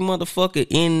 nigga, every motherfucker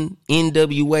in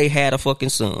NWA had a fucking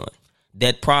son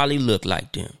that probably looked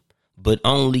like them. But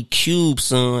only Cube's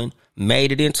son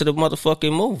made it into the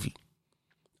motherfucking movie.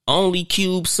 Only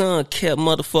Cube's son kept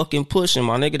motherfucking pushing,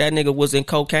 my nigga. That nigga was in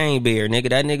Cocaine Bear, nigga.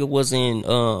 That nigga was in,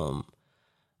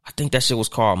 I think that shit was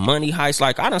called Money Heist.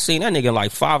 Like, I done seen that nigga in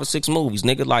like 5 or 6 movies,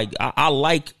 nigga. Like, I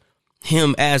like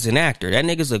him as an actor. That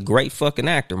nigga's a great fucking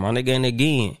actor, my nigga. And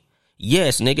again,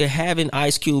 yes, nigga, having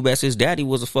Ice Cube as his daddy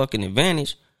was a fucking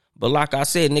advantage. But like I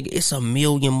said, nigga, it's a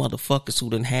million motherfuckers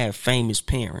who done have famous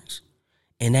parents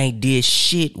and ain't did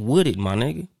shit with it, my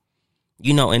nigga.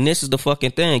 You know, and this is the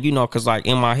fucking thing, you know, because like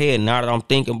in my head, now that I'm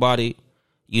thinking about it,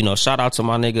 you know, shout out to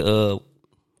my nigga,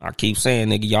 I keep saying,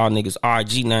 nigga, y'all niggas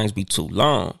IG names be too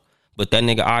long. But that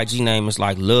nigga IG name is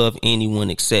like Love Anyone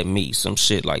Except Me, some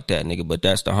shit like that, nigga. But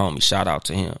that's the homie. Shout out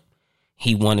to him.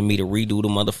 He wanted me to redo the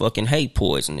motherfucking hate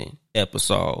poisoning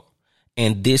episode.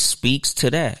 And this speaks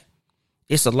to that.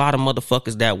 It's a lot of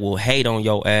motherfuckers that will hate on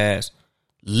your ass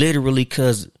literally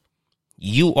because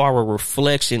you are a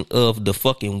reflection of the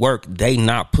fucking work they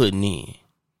not putting in.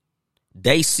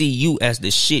 They see you as the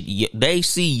shit. They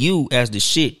see you as the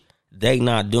shit they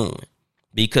not doing.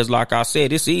 Because like I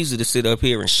said, it's easy to sit up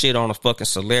here and shit on a fucking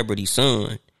celebrity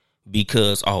son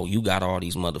because, oh, you got all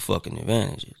these motherfucking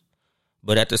advantages.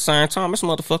 But at the same time, it's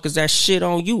motherfuckers that shit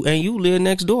on you and you live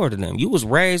next door to them. You was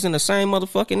raised in the same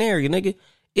motherfucking area, nigga.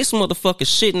 It's motherfuckers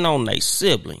shitting on their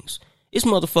siblings. It's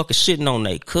motherfuckers shitting on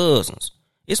their cousins.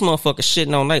 It's motherfuckers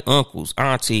shitting on their uncles,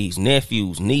 aunties,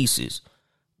 nephews, nieces,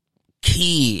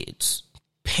 kids,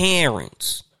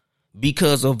 parents,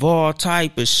 because of all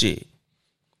type of shit.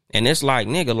 And it's like,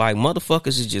 nigga, like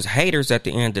motherfuckers is just haters at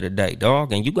the end of the day,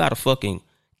 dog. And you gotta fucking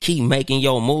keep making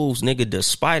your moves, nigga,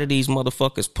 despite of these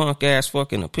motherfuckers punk ass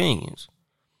fucking opinions.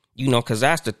 You know, cause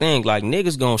that's the thing. Like,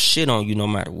 niggas gonna shit on you no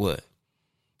matter what.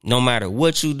 No matter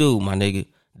what you do, my nigga,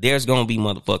 there's gonna be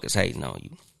motherfuckers hating on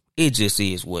you. It just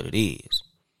is what it is.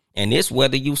 And it's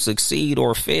whether you succeed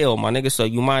or fail, my nigga, so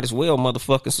you might as well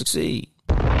motherfucking succeed.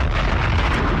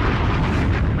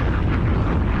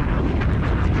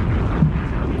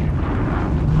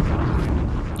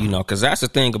 You know, because that's the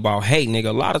thing about hate, nigga.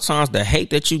 A lot of times the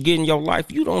hate that you get in your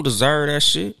life, you don't deserve that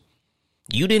shit.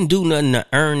 You didn't do nothing to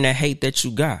earn that hate that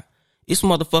you got. It's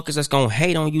motherfuckers that's gonna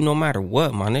hate on you no matter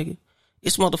what, my nigga.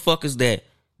 It's motherfuckers that,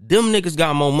 them niggas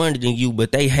got more money than you,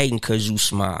 but they hating because you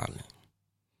smiling.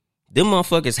 Them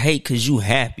motherfuckers hate because you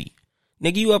happy.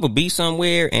 Nigga, you ever be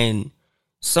somewhere and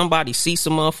somebody see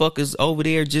some motherfuckers over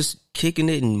there just kicking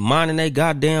it and minding their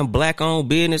goddamn black-owned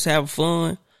business, having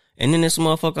fun? And then this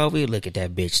motherfucker over here, look at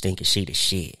that bitch thinking she the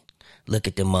shit. Look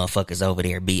at them motherfuckers over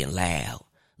there being loud.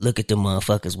 Look at them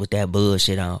motherfuckers with that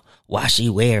bullshit on. Why she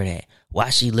wear that? Why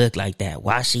she look like that?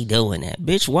 Why she doing that?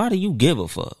 Bitch, why do you give a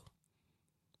fuck?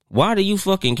 Why do you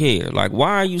fucking care? Like,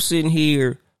 why are you sitting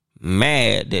here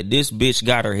mad that this bitch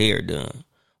got her hair done?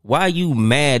 Why are you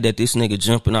mad that this nigga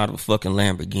jumping out of a fucking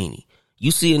Lamborghini?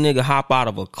 You see a nigga hop out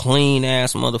of a clean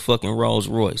ass motherfucking Rolls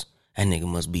Royce. That nigga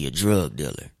must be a drug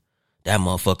dealer. That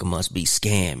motherfucker must be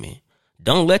scamming.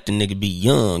 Don't let the nigga be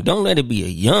young. Don't let it be a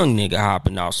young nigga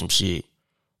hopping off some shit.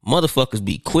 Motherfuckers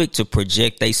be quick to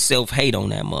project they self-hate on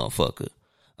that motherfucker.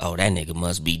 Oh, that nigga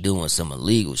must be doing some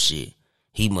illegal shit.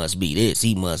 He must be this.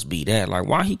 He must be that. Like,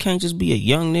 why he can't just be a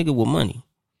young nigga with money?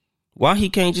 Why he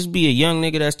can't just be a young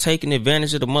nigga that's taking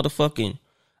advantage of the motherfucking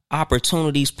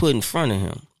opportunities put in front of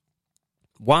him?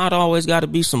 Why it always got to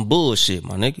be some bullshit,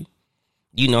 my nigga?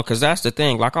 You know, because that's the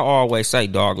thing. Like I always say,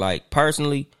 dog, like,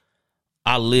 personally,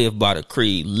 I live by the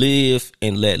creed, live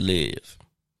and let live.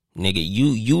 Nigga,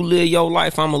 you live your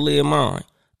life, I'ma live mine.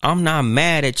 I'm not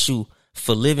mad at you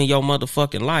for living your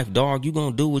motherfucking life, dog. You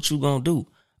gonna do what you gonna do.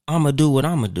 I'ma do what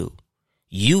I'ma do.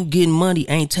 You getting money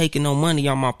ain't taking no money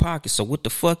out my pocket. So what the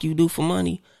fuck you do for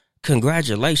money?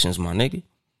 Congratulations, my nigga.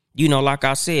 You know, like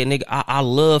I said, nigga, I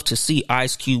love to see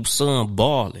Ice Cube's son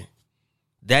balling.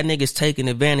 That nigga's taking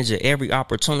advantage of every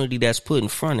opportunity that's put in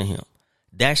front of him.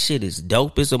 That shit is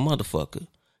dope as a motherfucker.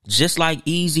 Just like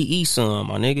Eazy-E son,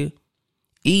 my nigga.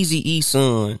 Eazy-E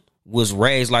son was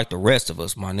raised like the rest of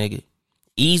us, my nigga.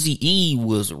 Eazy-E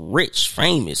was rich,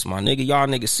 famous, my nigga. Y'all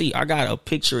niggas see, I got a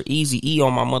picture of Eazy-E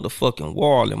on my motherfucking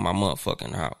wall in my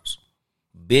motherfucking house.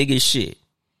 Big as shit.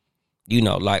 You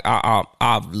know, like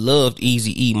I've loved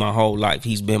Eazy-E my whole life.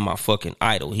 He's been my fucking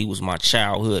idol. He was my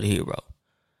childhood hero.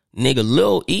 Nigga,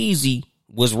 Lil Easy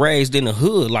was raised in the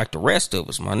hood like the rest of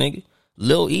us, my nigga.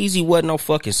 Lil Easy wasn't no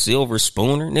fucking silver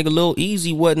spooner. Nigga, Lil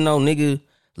Easy wasn't no nigga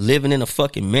living in a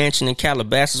fucking mansion in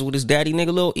Calabasas with his daddy.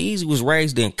 Nigga, Lil Easy was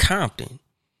raised in Compton.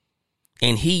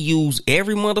 And he used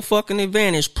every motherfucking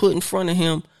advantage put in front of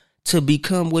him to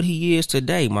become what he is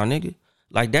today, my nigga.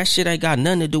 Like, that shit ain't got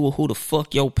nothing to do with who the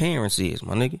fuck your parents is,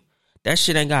 my nigga. That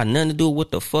shit ain't got nothing to do with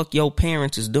what the fuck your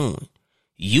parents is doing.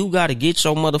 You got to get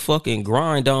your motherfucking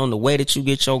grind on the way that you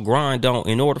get your grind on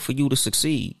in order for you to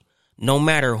succeed. No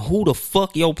matter who the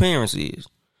fuck your parents is.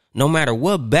 No matter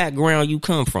what background you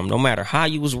come from. No matter how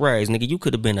you was raised. Nigga, you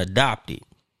could have been adopted.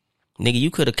 Nigga,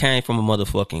 you could have came from a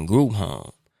motherfucking group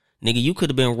home. Nigga, you could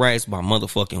have been raised by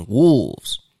motherfucking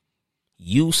wolves.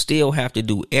 You still have to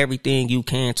do everything you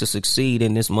can to succeed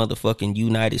in this motherfucking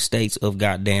United States of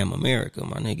goddamn America,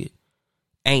 my nigga.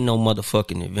 Ain't no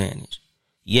motherfucking advantage.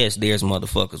 Yes, there's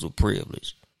motherfuckers with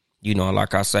privilege. You know,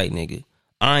 like I say, nigga,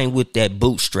 I ain't with that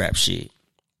bootstrap shit.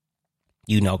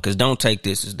 You know, because don't take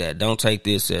this as that. Don't take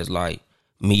this as like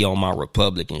me on my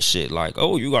Republican shit. Like,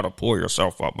 oh, you got to pull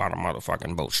yourself up by the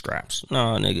motherfucking bootstraps.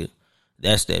 Nah, nigga,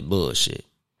 that's that bullshit.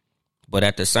 But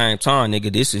at the same time,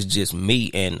 nigga, this is just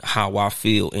me and how I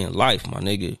feel in life, my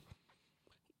nigga.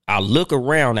 I look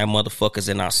around at motherfuckers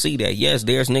and I see that, yes,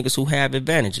 there's niggas who have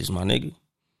advantages, my nigga.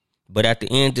 But at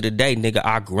the end of the day, nigga,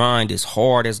 I grind as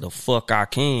hard as the fuck I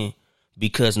can,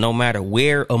 because no matter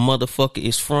where a motherfucker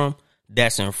is from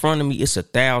that's in front of me, it's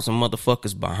 1,000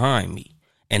 motherfuckers behind me.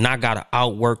 And I gotta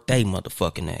outwork they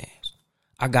motherfucking ass.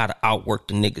 I gotta outwork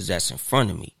the niggas that's in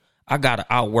front of me. I gotta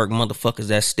outwork motherfuckers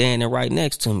that's standing right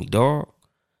next to me, dog.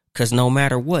 Cause no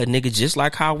matter what, nigga, just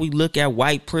like how we look at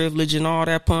white privilege and all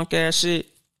that punk ass shit,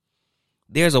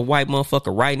 there's a white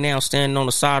motherfucker right now standing on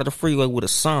the side of the freeway with a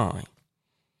sign.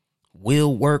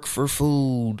 Will work for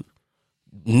food.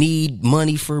 Need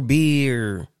money for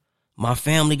beer. My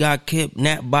family got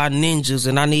kidnapped by ninjas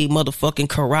and I need motherfucking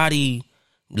karate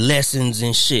lessons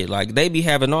and shit. Like, they be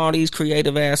having all these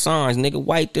creative ass signs, nigga,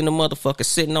 white than the motherfucker,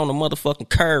 sitting on the motherfucking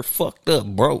curb, fucked up,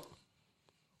 broke,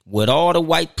 with all the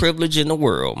white privilege in the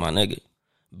world, my nigga.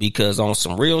 Because on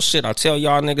some real shit, I tell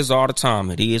y'all niggas all the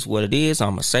time, it is what it is.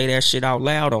 I'ma say that shit out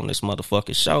loud on this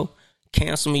motherfucking show.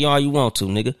 Cancel me all you want to,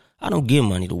 nigga. I don't give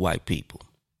money to white people.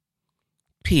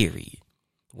 Period.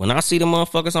 When I see the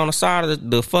motherfuckers on the side of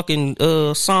the fucking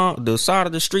sign, the side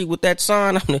of the street with that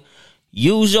sign, I'm gonna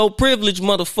use your privilege,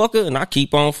 motherfucker, and I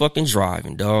keep on fucking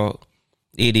driving, dog.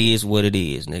 It is what it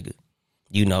is, nigga.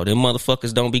 You know, them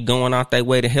motherfuckers don't be going out their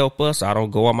way to help us. I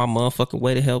don't go out my motherfucking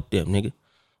way to help them, nigga.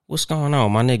 What's going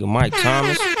on, my nigga Mike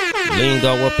Thomas?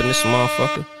 Lingo up in this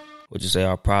motherfucker. What you say?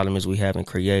 Our problem is we haven't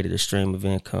created a stream of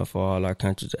income for all our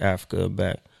countries to Africa and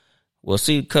back. Well,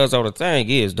 see, cuz all the thing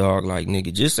is, dog, like,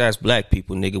 nigga, just as black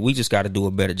people, nigga, we just got to do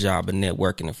a better job of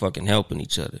networking and fucking helping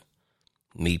each other.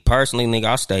 Me personally, nigga,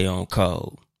 I stay on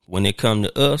code. When it come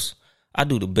to us, I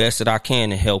do the best that I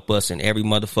can to help us in every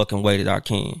motherfucking way that I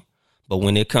can. But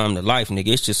when it come to life, nigga,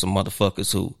 it's just some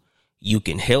motherfuckers who you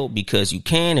can help because you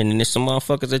can, and then there's some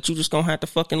motherfuckers that you just gonna have to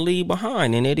fucking leave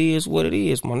behind, and it is what it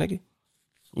is, my nigga.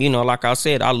 You know, like I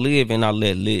said, I live and I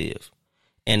let live,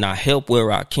 and I help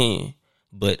where I can,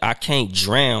 but I can't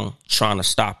drown trying to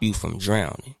stop you from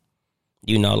drowning.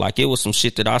 You know, like, it was some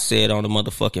shit that I said on the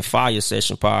motherfucking Fire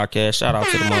Session podcast. Shout out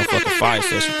to the motherfucking Fire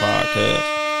Session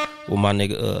podcast with my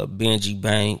nigga Benji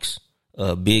Banks,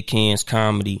 Big Ken's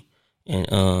Comedy, and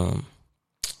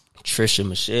Trisha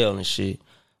Michelle and shit.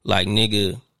 Like,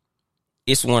 nigga,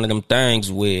 it's one of them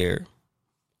things where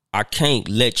I can't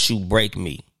let you break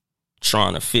me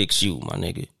trying to fix you, my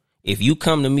nigga. If you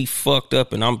come to me fucked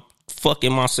up and I'm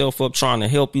fucking myself up trying to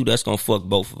help you, that's gonna fuck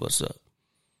both of us up.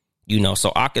 You know,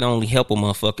 so I can only help a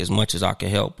motherfucker as much as I can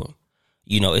help him.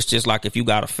 You know, it's just like if you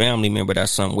got a family member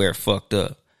that's somewhere fucked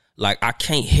up. Like, I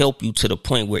can't help you to the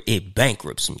point where it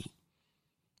bankrupts me.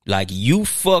 Like, you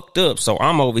fucked up, so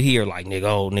I'm over here like, nigga,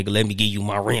 oh, nigga, let me give you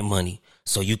my rent money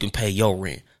so you can pay your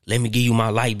rent. Let me give you my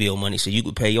light bill money so you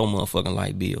can pay your motherfucking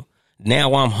light bill.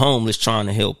 Now I'm homeless trying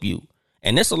to help you.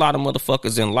 And there's a lot of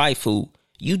motherfuckers in life who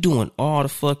you doing all the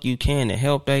fuck you can to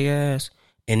help their ass,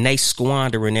 and they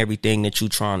squandering everything that you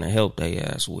trying to help their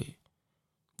ass with.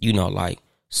 You know, like,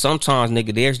 sometimes,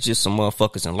 nigga, there's just some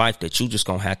motherfuckers in life that you just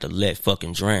gonna have to let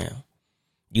fucking drown.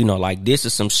 You know, like, this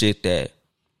is some shit that,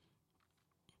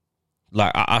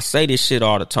 like, I say this shit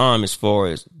all the time as far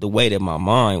as the way that my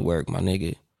mind work, my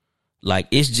nigga. Like,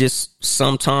 it's just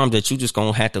sometimes that you just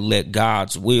gonna have to let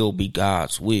God's will be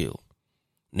God's will.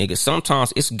 Nigga,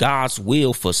 sometimes it's God's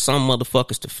will for some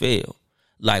motherfuckers to fail.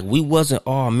 Like, we wasn't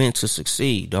all meant to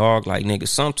succeed, dog. Like, nigga,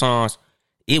 sometimes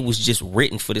it was just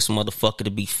written for this motherfucker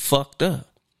to be fucked up.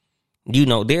 You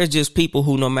know, there's just people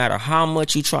who, no matter how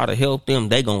much you try to help them,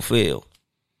 they gonna fail.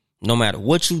 No matter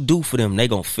what you do for them, they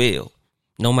gonna fail.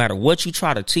 No matter what you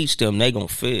try to teach them, they gonna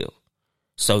fail.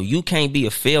 So you can't be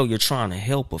a failure trying to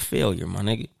help a failure, my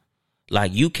nigga.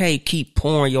 Like, you can't keep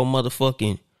pouring your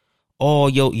motherfucking, all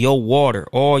your water,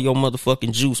 all your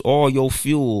motherfucking juice, all your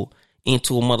fuel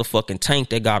into a motherfucking tank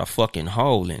that got a fucking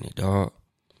hole in it, dog.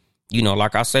 You know,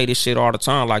 like I say this shit all the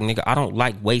time, like, nigga, I don't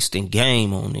like wasting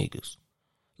game on niggas.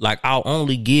 Like, I'll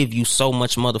only give you so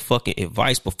much motherfucking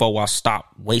advice before I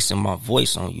stop wasting my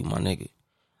voice on you, my nigga.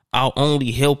 I'll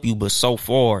only help you but so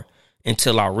far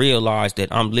until I realize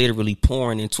that I'm literally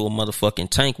pouring into a motherfucking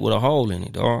tank with a hole in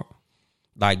it, dog.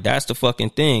 Like, that's the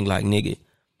fucking thing. Like, nigga,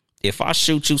 if I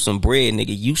shoot you some bread,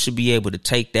 nigga, you should be able to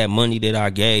take that money that I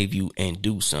gave you and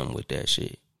do something with that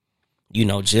shit. You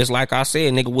know, just like I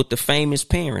said, nigga, with the famous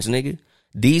parents, nigga.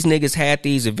 These niggas had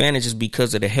these advantages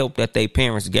because of the help that their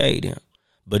parents gave them.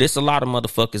 But it's a lot of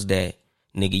motherfuckers that,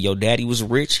 nigga, your daddy was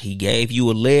rich. He gave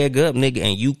you a leg up, nigga,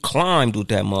 and you climbed with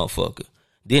that motherfucker.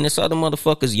 Then it's other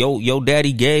motherfuckers, your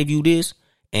daddy gave you this,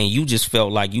 and you just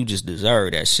felt like you just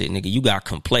deserved that shit, nigga. You got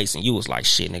complacent. You was like,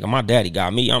 shit, nigga, my daddy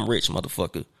got me. I'm rich,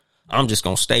 motherfucker. I'm just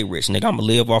gonna stay rich, nigga. I'm gonna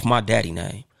live off my daddy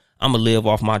name. I'm gonna live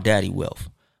off my daddy wealth.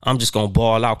 I'm just gonna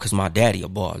ball out because my daddy a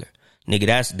baller.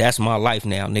 Nigga, that's my life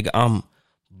now, nigga. I'm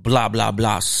blah, blah,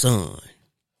 blah son.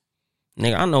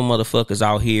 Nigga, I know motherfuckers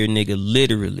out here, nigga,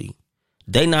 literally,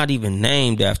 they not even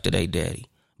named after they daddy,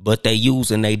 but they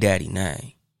using they daddy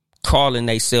name. Calling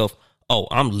they self, oh,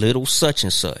 I'm little such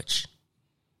and such.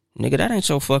 Nigga, that ain't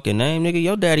your fucking name, nigga.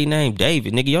 Your daddy name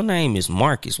David, nigga. Your name is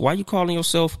Marcus. Why you calling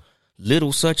yourself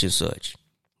little such and such?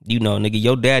 You know, nigga,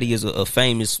 your daddy is a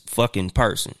famous fucking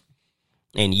person.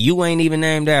 And you ain't even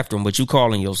named after him, but you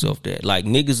calling yourself that. Like,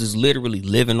 niggas is literally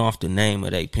living off the name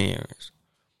of their parents.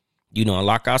 You know,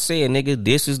 like I said, nigga,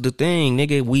 this is the thing,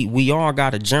 nigga. We all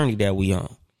got a journey that we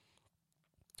on.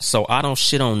 So I don't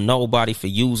shit on nobody for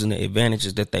using the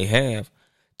advantages that they have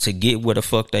to get where the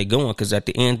fuck they going. Because at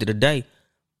the end of the day,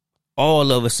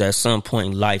 all of us at some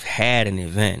point in life had an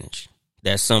advantage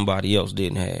that somebody else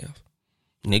didn't have.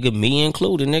 Nigga, me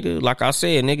included, nigga. Like I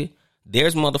said, nigga,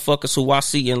 there's motherfuckers who I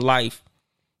see in life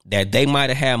that they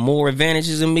might have had more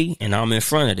advantages than me, and I'm in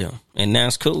front of them, and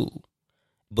that's cool.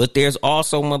 But there's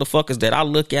also motherfuckers that I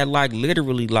look at like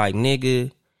literally like,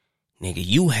 nigga,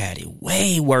 you had it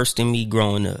way worse than me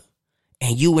growing up,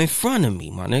 and you in front of me,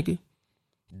 my nigga.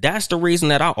 That's the reason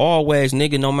that I always,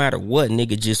 nigga, no matter what,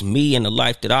 nigga, just me and the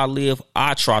life that I live,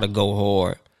 I try to go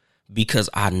hard because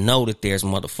I know that there's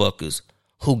motherfuckers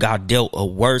who got dealt a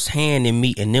worse hand than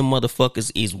me, and them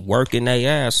motherfuckers is working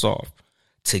their ass off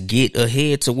to get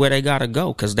ahead to where they gotta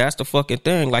go. Cause that's the fucking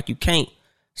thing. Like, you can't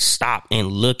stop and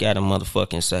look at a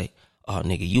motherfucker and say, oh,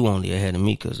 nigga, you only ahead of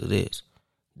me because of this.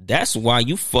 That's why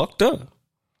you fucked up.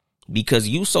 Because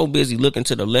you so busy looking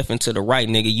to the left and to the right,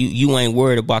 nigga, you ain't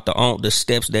worried about the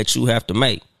steps that you have to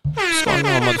make. What's going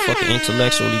on, motherfucking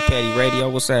intellectually petty radio?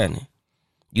 What's happening?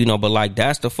 You know, but like,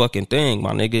 that's the fucking thing,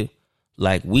 my nigga.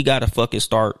 Like, we gotta fucking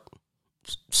start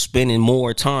spending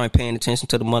more time paying attention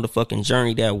to the motherfucking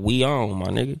journey that we on, my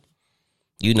nigga.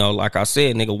 You know, like I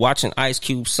said, nigga, watching Ice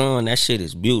Cube's son, that shit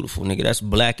is beautiful, nigga. That's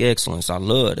black excellence. I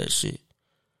love that shit.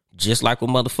 Just like with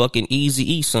motherfucking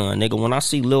Eazy-E son, nigga, when I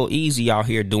see Lil Easy out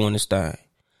here doing this thing.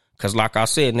 Cause like I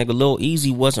said, nigga, Lil Easy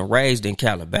wasn't raised in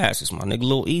Calabasas, my nigga.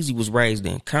 Lil Easy was raised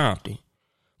in Compton.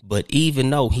 But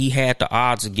even though he had the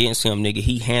odds against him, nigga,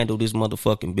 he handled his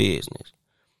motherfucking business.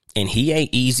 And he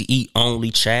ain't Eazy-E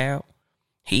only child.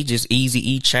 He just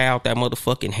Eazy-E child that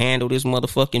motherfucking handled his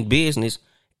motherfucking business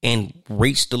and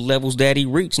reached the levels that he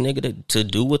reached, nigga, to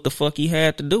do what the fuck he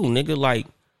had to do, nigga. Like,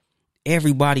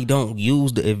 everybody don't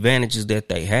use the advantages that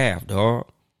they have, dog.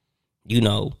 You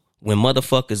know, when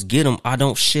motherfuckers get them, I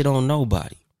don't shit on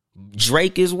nobody.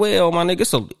 Drake as well, my nigga.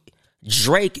 So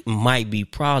Drake might be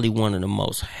probably one of the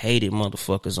most hated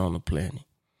motherfuckers on the planet.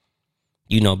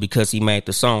 You know, because he made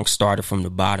the song Started From the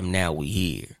Bottom, Now We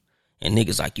Here. And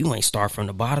niggas like, you ain't start from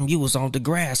the bottom. You was on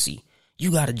Degrassi.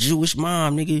 You got a Jewish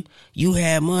mom, nigga. You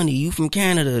had money. You from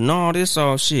Canada and all this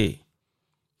all shit.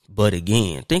 But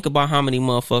again, think about how many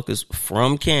motherfuckers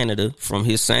from Canada, from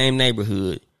his same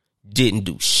neighborhood, didn't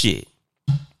do shit.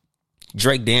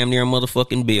 Drake damn near a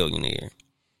motherfucking billionaire.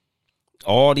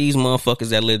 All these motherfuckers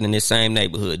that lived in this same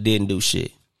neighborhood didn't do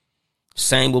shit.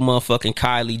 Same with motherfucking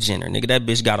Kylie Jenner. Nigga, that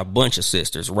bitch got a bunch of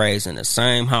sisters raised in the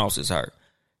same house as her.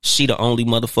 She the only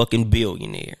motherfucking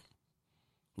billionaire.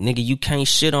 Nigga, you can't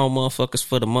shit on motherfuckers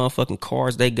for the motherfucking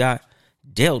cards they got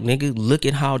dealt, nigga. Look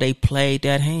at how they played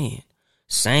that hand.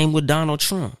 Same with Donald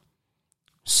Trump.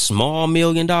 Small $1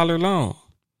 million loan.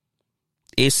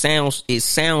 It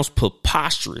sounds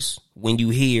preposterous when you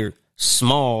hear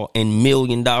small and $1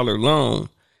 million loan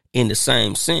in the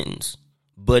same sentence.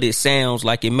 But it sounds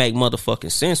like it make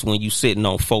motherfucking sense when you sitting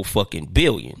on $4 fucking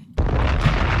billion.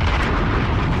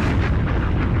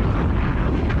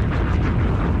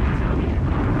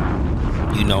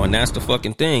 You know, and that's the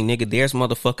fucking thing, nigga. There's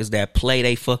motherfuckers that play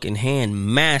they fucking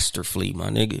hand masterfully, my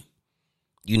nigga.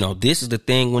 You know, this is the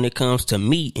thing when it comes to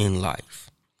me in life.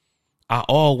 I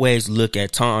always look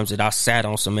at times that I sat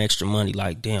on some extra money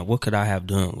like, damn, what could I have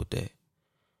done with that?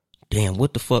 Damn,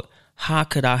 what the fuck? How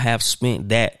could I have spent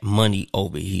that money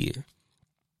over here?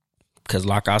 Because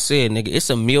like I said, nigga, it's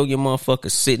 1 million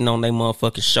motherfuckers sitting on their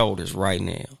motherfucking shoulders right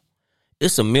now.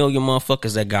 It's 1 million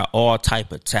motherfuckers that got all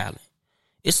type of talent.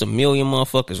 It's 1 million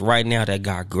motherfuckers right now that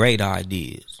got great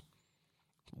ideas.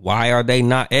 Why are they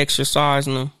not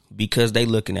exercising them? Because they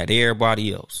looking at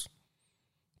everybody else.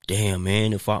 Damn,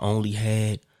 man, if I only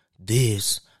had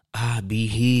this, I'd be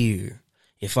here.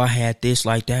 If I had this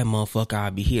like that, motherfucker,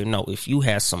 I'd be here. No, if you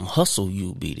had some hustle,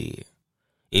 you'd be there.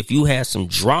 If you had some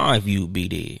drive, you'd be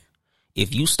there.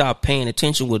 If you stop paying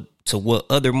attention to what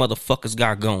other motherfuckers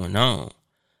got going on.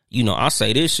 You know, I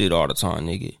say this shit all the time,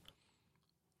 nigga.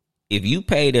 If you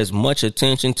paid as much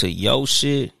attention to your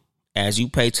shit as you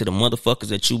pay to the motherfuckers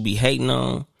that you be hating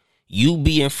on, you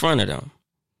be in front of them.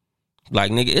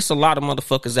 Like, nigga, it's a lot of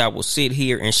motherfuckers that will sit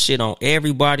here and shit on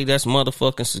everybody that's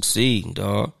motherfucking succeeding,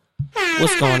 dog.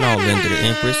 What's going on, Linda the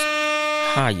Empress?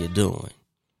 How you doing?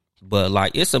 But,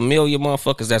 like, it's 1 million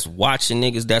motherfuckers that's watching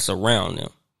niggas that's around them,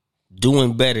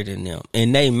 doing better than them.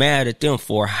 And they mad at them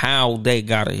for how they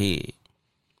got ahead.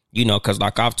 You know, because,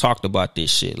 like, I've talked about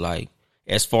this shit. Like,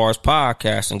 as far as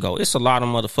podcasting go, it's a lot of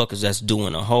motherfuckers that's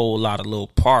doing a whole lot of little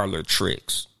parlor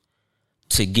tricks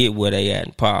to get where they at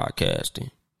in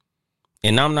podcasting.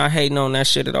 And I'm not hating on that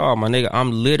shit at all, my nigga.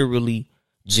 I'm literally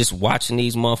just watching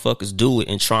these motherfuckers do it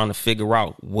and trying to figure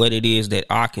out what it is that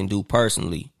I can do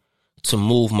personally to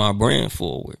move my brand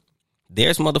forward.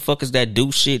 There's motherfuckers that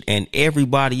do shit and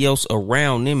everybody else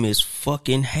around them is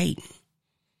fucking hating.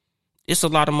 It's a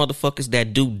lot of motherfuckers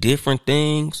that do different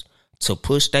things to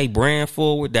push their brand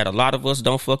forward that a lot of us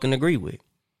don't fucking agree with.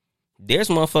 There's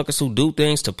motherfuckers who do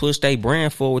things to push their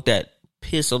brand forward that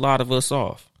piss a lot of us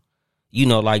off. You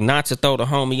know, like, not to throw the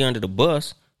homie under the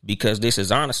bus, because this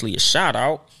is honestly a shout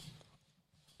out.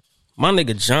 My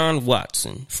nigga John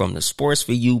Watson from the Sports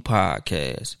for You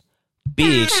podcast.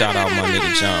 Big shout out my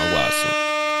nigga John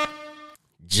Watson.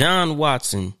 John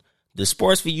Watson, the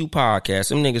Sports for You podcast,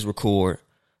 them niggas record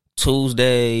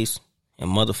Tuesdays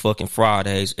and motherfucking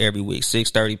Fridays every week,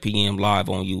 6:30 p.m. live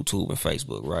on YouTube and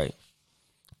Facebook, right?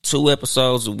 2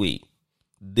 episodes a week.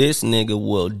 This nigga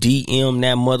will DM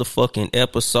that motherfucking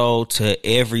episode to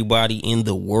everybody in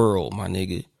the world, my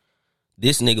nigga.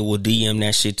 This nigga will DM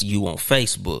that shit to you on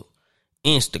Facebook,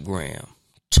 Instagram,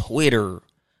 Twitter,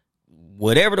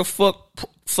 whatever the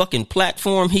fucking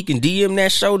platform he can DM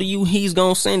that show to you, he's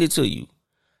gonna send it to you.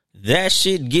 That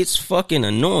shit gets fucking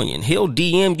annoying. He'll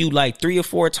DM you like 3 or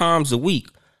 4 times a week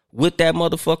with that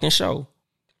motherfucking show.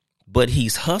 But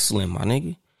he's hustling, my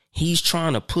nigga. He's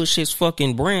trying to push his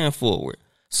fucking brand forward.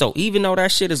 So even though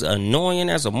that shit is annoying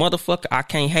as a motherfucker, I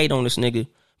can't hate on this nigga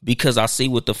because I see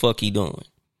what the fuck he doing.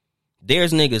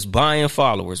 There's niggas buying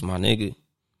followers, my nigga.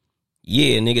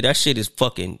 Yeah, nigga, that shit is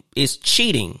fucking, it's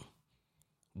cheating.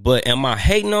 But am I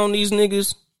hating on these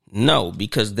niggas? No,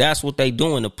 because that's what they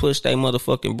doing to push their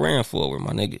motherfucking brand forward,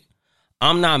 my nigga.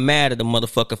 I'm not mad at the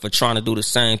motherfucker for trying to do the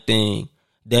same thing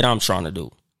that I'm trying to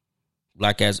do.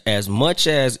 Like, as much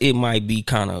as it might be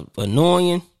kind of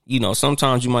annoying, you know,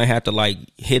 sometimes you might have to like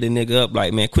hit a nigga up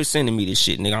like, man, quit sending me this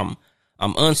shit, nigga.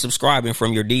 I'm unsubscribing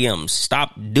from your DMs.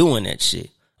 Stop doing that shit.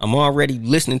 I'm already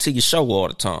listening to your show all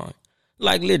the time.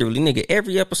 Like, literally, nigga,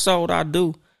 every episode I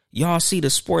do, y'all see the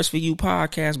Sports for You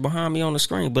podcast behind me on the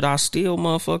screen, but I still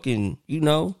motherfucking, you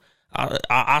know,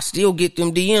 I still get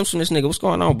them DMs from this nigga. What's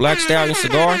going on, Black Stallion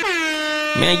Cigar?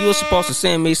 Man, you were supposed to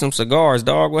send me some cigars,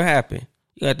 dog. What happened?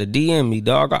 You had to DM me,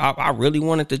 dog. I really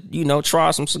wanted to, you know,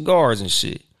 try some cigars and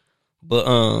shit. But,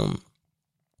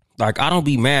 like, I don't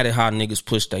be mad at how niggas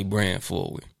push their brand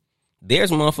forward.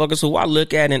 There's motherfuckers who I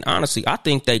look at and honestly, I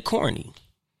think they corny.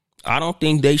 I don't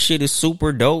think they shit is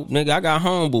super dope. Nigga, I got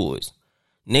homeboys.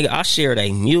 Nigga, I share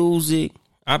their music.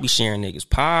 I be sharing niggas'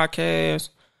 podcasts.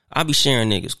 I be sharing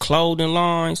niggas' clothing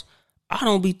lines. I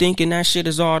don't be thinking that shit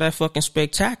is all that fucking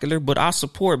spectacular, but I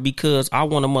support because I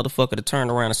want a motherfucker to turn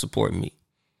around and support me.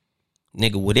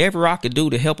 Nigga, whatever I could do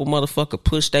to help a motherfucker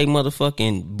push their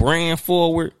motherfucking brand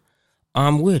forward,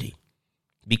 I'm with it.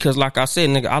 Because like I said,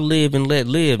 nigga, I live and let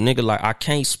live, nigga. Like, I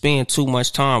can't spend too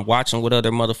much time watching what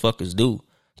other motherfuckers do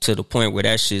to the point where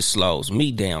that shit slows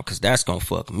me down, because that's gonna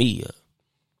fuck me up.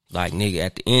 Like, nigga,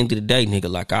 at the end of the day, nigga,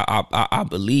 like, I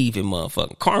believe in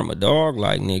motherfucking karma, dog.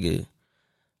 Like, nigga,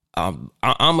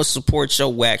 I'ma support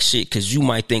your whack shit because you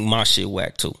might think my shit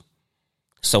whack too.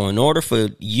 So in order for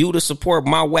you to support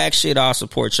my whack shit, I'll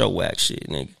support your whack shit,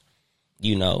 nigga.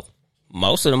 You know,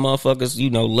 most of the motherfuckers, you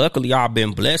know, luckily I've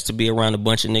been blessed to be around a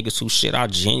bunch of niggas who shit I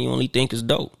genuinely think is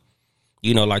dope.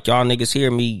 You know, like, y'all niggas hear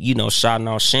me, you know, shouting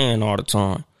out Shan all the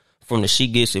time. From the She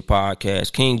Gets It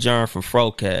podcast, King John from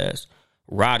Frocast,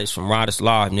 Rodis from Rodis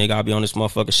Live, nigga. I'll be on this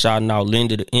motherfucker shouting out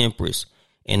Linda the Empress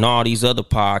and all these other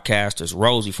podcasters,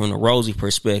 Rosie from the Rosie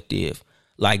Perspective.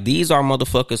 Like, these are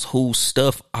motherfuckers whose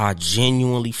stuff I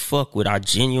genuinely fuck with. I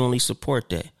genuinely support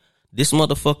that. This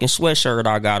motherfucking sweatshirt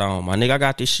I got on, my nigga, I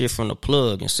got this shit from The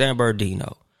Plug in San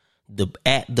Bernardino.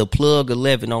 At The Plug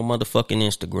 11 on motherfucking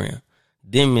Instagram.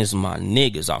 Them is my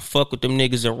niggas. I fuck with them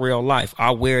niggas in real life.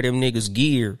 I wear them niggas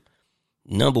gear.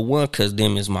 Number one, because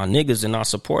them is my niggas and I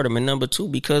support them. And number two,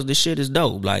 because the shit is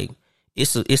dope. Like,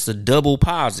 it's a double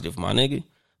positive, my nigga.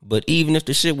 But even if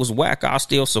the shit was whack, I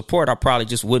still support. I probably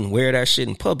just wouldn't wear that shit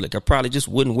in public. I probably just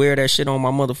wouldn't wear that shit on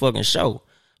my motherfucking show.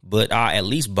 But I at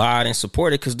least buy it and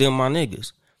support it because they're my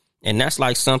niggas. And that's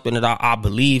like something that I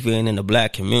believe in the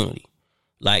black community.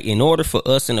 Like, in order for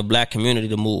us in the black community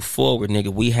to move forward, nigga,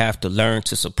 we have to learn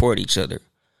to support each other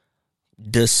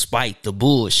despite the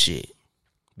bullshit.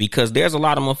 Because there's a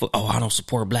lot of motherfuckers, oh, I don't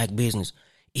support black business.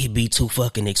 It be too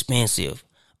fucking expensive.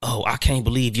 Oh, I can't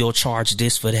believe you'll charge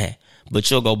this for that. But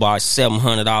you'll go buy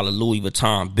 $700 Louis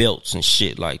Vuitton belts and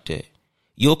shit like that.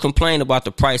 You'll complain about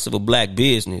the price of a black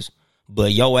business,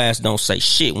 but your ass don't say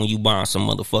shit when you buying some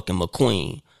motherfucking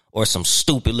McQueen or some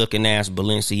stupid looking ass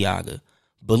Balenciaga.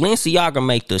 Balenciaga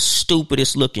make the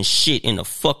stupidest looking shit in the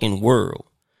fucking world.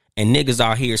 And niggas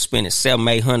out here spending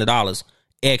 $700-800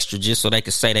 extra just so they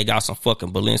can say they got some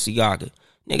fucking Balenciaga.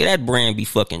 Nigga, that brand be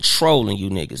fucking trolling you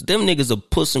niggas. Them niggas will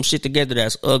put some shit together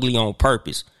that's ugly on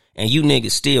purpose and you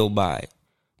niggas still buy it.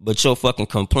 But you'll fucking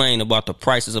complain about the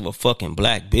prices of a fucking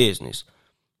black business.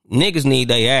 Niggas need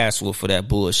they ass whooped for that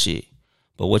bullshit.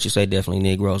 But what you say, definitely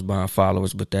Negroes buying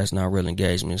followers, but that's not real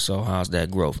engagement. So how's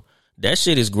that growth? That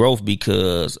shit is growth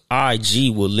because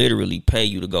IG will literally pay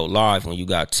you to go live when you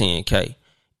got 10K,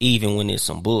 even when it's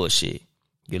some bullshit.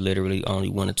 You're literally only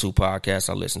 1 or 2 podcasts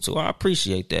I listen to. I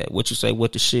appreciate that. What you say,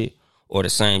 what the shit? Or the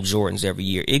same Jordans every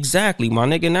year. Exactly, my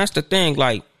nigga. And that's the thing.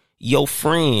 Like, your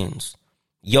friends,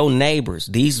 your neighbors,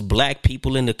 these black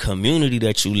people in the community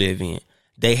that you live in,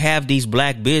 they have these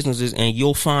black businesses and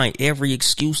you'll find every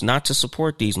excuse not to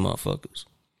support these motherfuckers.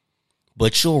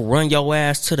 But you'll run your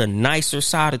ass to the nicer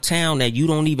side of town that you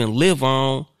don't even live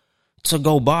on to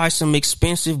go buy some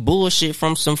expensive bullshit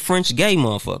from some French gay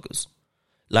motherfuckers.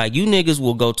 Like, you niggas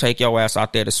will go take your ass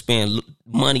out there to spend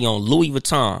money on Louis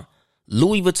Vuitton.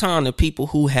 Louis Vuitton, the people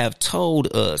who have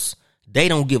told us they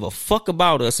don't give a fuck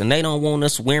about us and they don't want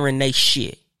us wearing they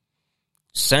shit.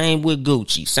 Same with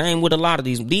Gucci. Same with a lot of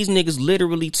these. These niggas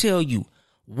literally tell you,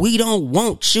 we don't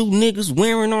want you niggas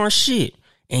wearing our shit.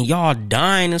 And y'all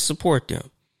dying to support them.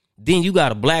 Then you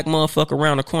got a black motherfucker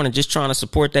around the corner just trying to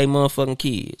support they motherfucking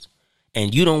kids.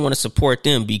 And you don't want to support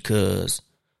them because,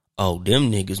 oh, them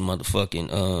niggas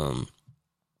motherfucking,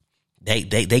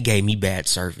 they gave me bad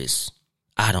service.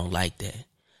 I don't like that.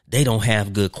 They don't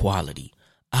have good quality.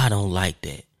 I don't like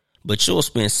that. But you'll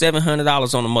spend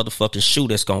 $700 on a motherfucking shoe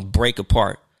that's going to break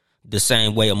apart the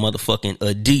same way a motherfucking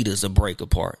Adidas will break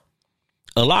apart.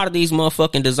 A lot of these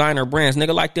motherfucking designer brands,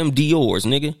 nigga, like them Dior's,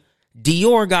 nigga.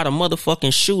 Dior got a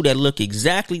motherfucking shoe that look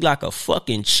exactly like a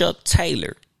fucking Chuck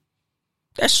Taylor.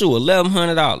 That shoe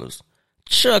 $1,100.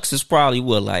 Chucks is probably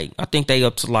what, like, I think they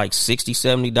up to like $60,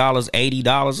 $70,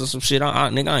 $80 or some shit.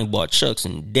 Nigga, I ain't bought Chucks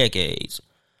in decades.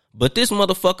 But this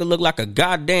motherfucker look like a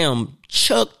goddamn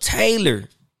Chuck Taylor.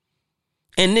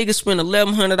 And niggas spend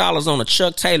 $1,100 on a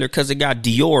Chuck Taylor because it got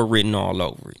Dior written all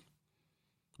over it.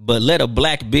 But let a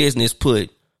black business put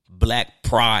black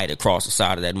pride across the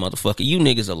side of that motherfucker. You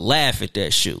niggas will laugh at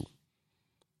that shoe.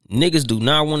 Niggas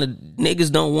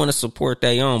don't want to support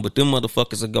their own, but them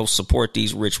motherfuckers will go support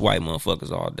these rich white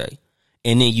motherfuckers all day.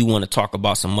 And then you want to talk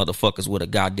about some motherfuckers with a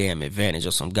goddamn advantage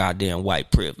or some goddamn white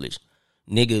privilege.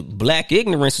 Nigga, black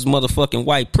ignorance is motherfucking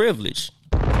white privilege.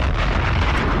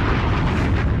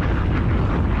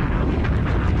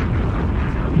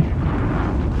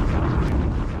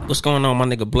 What's going on, my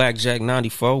nigga Blackjack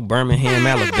 94, Birmingham,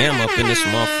 Alabama up in this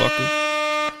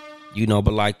motherfucker. You know,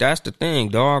 but like, that's the thing,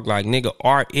 dog. Like, nigga,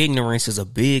 our ignorance is a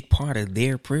big part of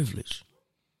their privilege.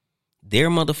 Their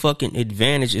motherfucking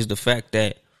advantage is the fact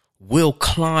that we'll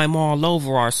climb all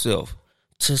over ourselves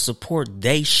to support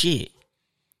they shit.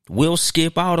 We'll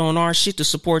skip out on our shit to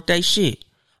support they shit.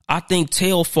 I think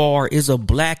Telfar is a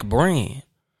black brand.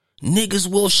 Niggas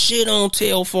will shit on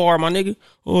Telfar, my nigga.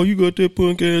 Oh, you got that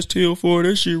punk ass Telfar,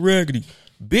 that shit raggedy.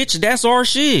 Bitch, that's our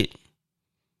shit.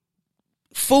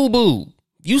 FUBU.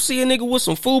 You see a nigga with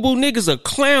some FUBU, niggas will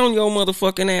clown your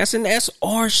motherfucking ass, and that's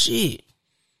our shit.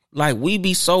 Like, we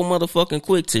be so motherfucking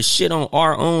quick to shit on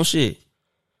our own shit.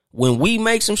 When we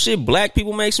make some shit, black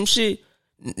people make some shit,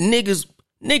 niggas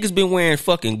been wearing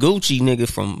fucking Gucci, nigga,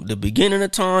 from the beginning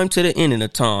of time to the end of the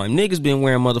time. Niggas been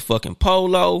wearing motherfucking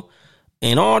Polo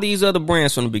and all these other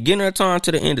brands from the beginning of time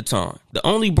to the end of time. The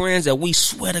only brands that we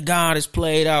swear to God is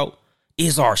played out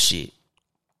is our shit.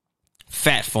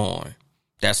 Fat Farm.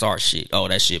 That's our shit. Oh,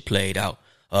 that shit played out.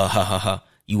 Ha ha ha.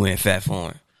 You wearing Fat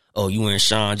Farm. Oh, you wearing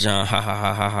Sean John. Ha ha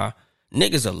ha ha ha.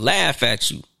 Niggas will laugh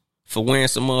at you for wearing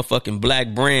some motherfucking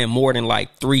black brand more than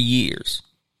like 3 years.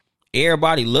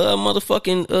 Everybody love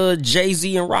motherfucking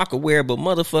Jay-Z and Rockaware, but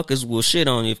motherfuckers will shit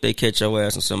on you if they catch your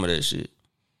ass on some of that shit.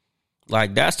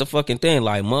 Like, that's the fucking thing.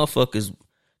 Like,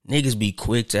 niggas be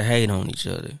quick to hate on each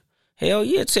other. Hell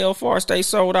yeah, Telfar stay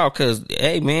sold out because,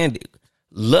 hey, man,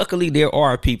 luckily there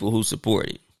are people who support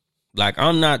it. Like,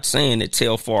 I'm not saying that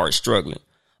Telfar is struggling.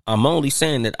 I'm only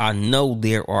saying that I know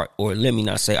there are, or let me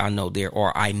not say I know there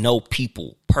are, I know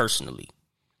people personally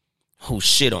who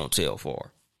shit on Telfar.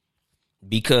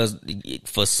 Because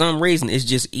for some reason, it's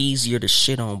just easier to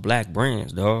shit on black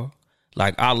brands, dog.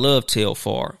 Like, I love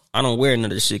Telfar. I don't wear none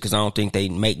of this shit because I don't think they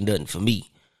make nothing for me.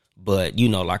 But, you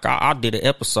know, like, I did an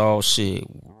episode shit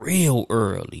real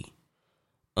early.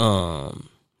 And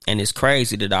it's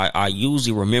crazy that I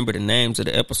usually remember the names of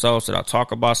the episodes that I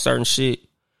talk about certain shit.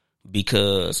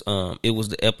 Because it was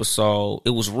the episode,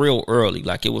 it was real early.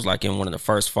 Like, it was like in one of the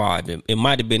first 5. It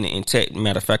might have been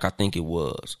matter of fact, I think it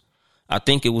was. I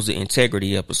think it was the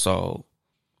integrity episode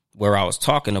where I was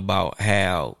talking about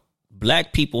how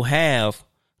black people have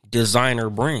designer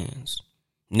brands.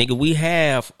 Nigga, we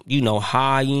have, you know,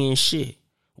 high-end shit.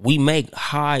 We make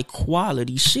high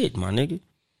quality shit, my nigga.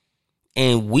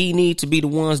 And we need to be the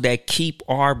ones that keep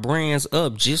our brands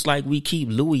up, just like we keep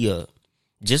Louis up,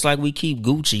 just like we keep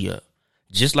Gucci up,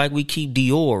 just like we keep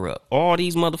Dior up. All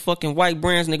these motherfucking white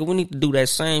brands, nigga, we need to do that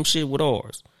same shit with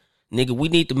ours. Nigga, we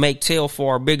need to make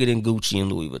Telfar bigger than Gucci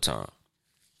and Louis Vuitton.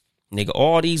 Nigga,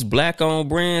 all these black-owned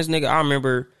brands, nigga, I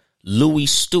remember Louis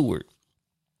Stewart.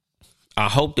 I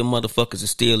hope the motherfuckers are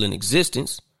still in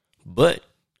existence, but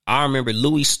I remember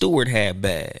Louis Stewart had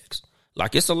bags.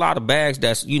 Like, it's a lot of bags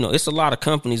that's, it's a lot of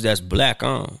companies that's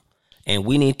black-owned. And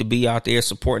we need to be out there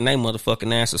supporting they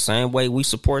motherfucking ass the same way we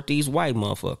support these white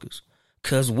motherfuckers.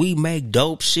 Because we make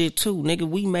dope shit, too, nigga.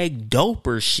 We make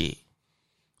doper shit.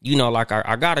 Like,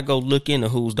 I got to go look into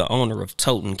who's the owner of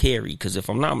Tote and Carry, because if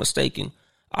I'm not mistaken,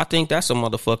 I think that's a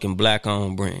motherfucking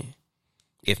black-owned brand.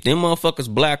 If them motherfuckers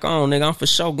black-owned, nigga, I'm for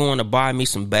sure going to buy me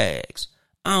some bags.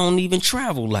 I don't even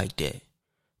travel like that.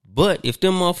 But if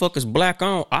them motherfuckers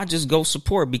black-owned, I just go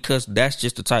support because that's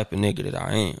just the type of nigga that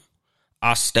I am.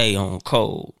 I stay on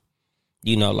code.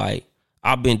 Like,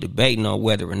 I've been debating on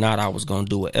whether or not I was going to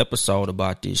do an episode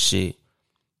about this shit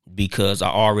because I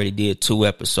already did 2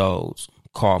 episodes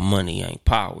called Money Ain't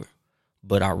Power.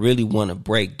 But I really want to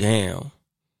break down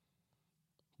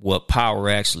what power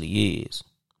actually is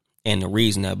and the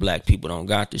reason that black people don't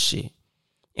got this shit.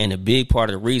 And a big part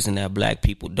of the reason that black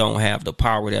people don't have the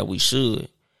power that we should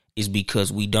is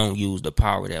because we don't use the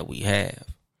power that we have.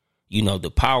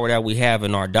 The power that we have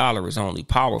in our dollar is only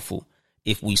powerful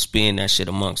if we spend that shit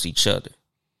amongst each other.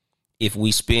 If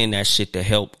we spend that shit to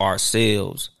help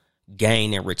ourselves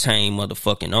gain and retain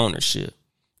motherfucking ownership.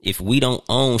 If we don't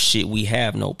own shit, we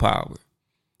have no power.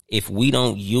 If we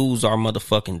don't use our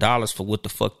motherfucking dollars for what the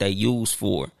fuck they use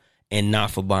for and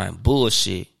not for buying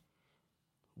bullshit,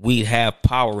 we have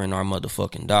power in our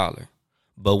motherfucking dollar.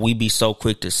 But we be so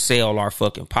quick to sell our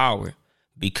fucking power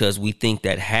because we think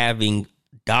that having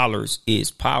dollars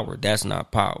is power. That's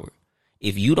not power.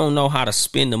 If you don't know how to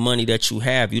spend the money that you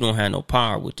have, you don't have no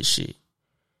power with the shit.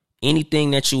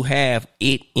 Anything that you have,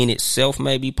 it in itself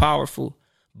may be powerful,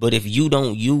 but if you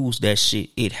don't use that shit,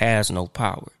 it has no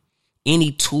power.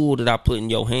 Any tool that I put in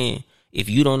your hand, if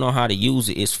you don't know how to use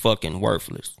it, it's fucking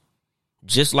worthless.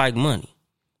 Just like money.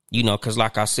 Because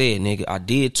like I said, nigga, I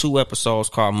did 2 episodes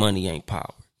called Money Ain't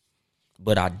Power.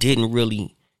 But I didn't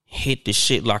really hit the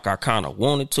shit like I kind of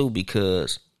wanted to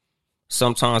because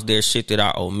sometimes there's shit that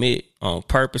I omit on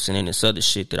purpose. And then there's other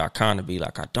shit that I kind of be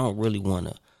like, I don't really want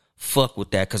to fuck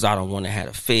with that because I don't want to have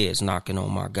the feds knocking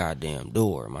on my goddamn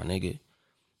door, my nigga.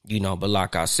 But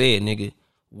like I said, nigga,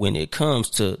 when it comes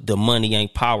to the Money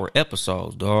Ain't Power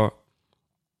episodes, dog,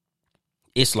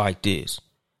 it's like this.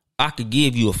 I could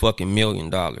give you a fucking $1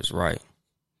 million, right?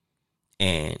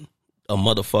 And a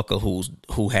motherfucker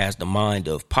who has the mind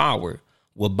of power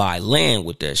will buy land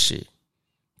with that shit.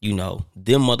 Them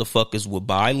motherfuckers will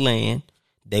buy land.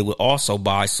 They would also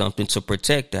buy something to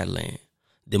protect that land.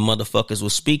 The motherfuckers will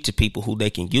speak to people who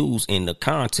they can use in the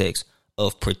context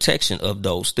of protection of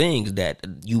those things that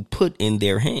you put in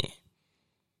their hand.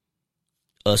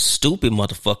 A stupid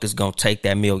motherfucker's gonna take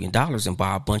that $1 million and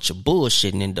buy a bunch of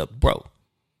bullshit and end up broke.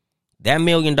 That $1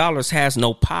 million has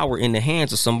no power in the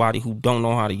hands of somebody who don't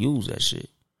know how to use that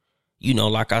shit.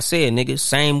 Like I said, nigga,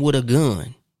 same with a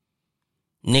gun.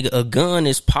 Nigga, a gun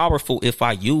is powerful if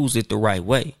I use it the right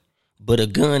way. But a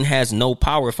gun has no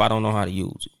power if I don't know how to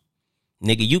use it.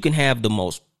 Nigga, you can have the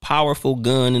most powerful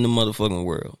gun in the motherfucking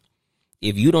world.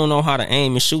 If you don't know how to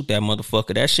aim and shoot that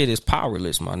motherfucker, that shit is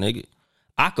powerless, my nigga.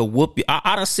 I could whoop you.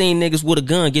 I done seen niggas with a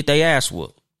gun get their ass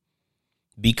whooped.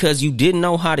 Because you didn't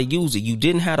know how to use it. You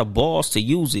didn't have the balls to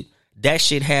use it. That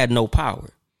shit had no power.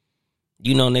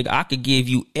 Nigga, I could give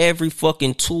you every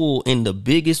fucking tool in the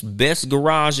biggest, best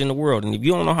garage in the world. And if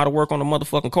you don't know how to work on a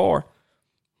motherfucking car,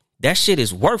 that shit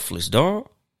is worthless, dog.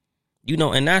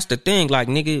 And that's the thing. Like,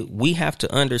 nigga, we have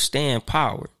to understand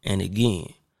power. And again,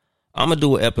 I'm going to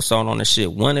do an episode on this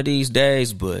shit one of these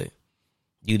days. But,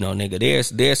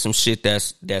 nigga, there's some shit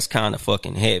that's kind of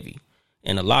fucking heavy.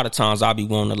 And a lot of times I be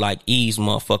wanting to like ease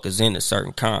motherfuckers into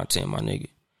certain content, my nigga.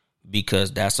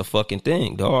 Because that's a fucking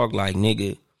thing, dog. Like,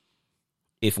 nigga,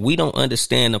 if we don't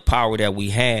understand the power that we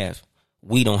have,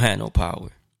 we don't have no power.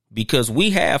 Because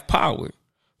we have power.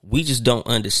 We just don't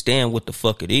understand what the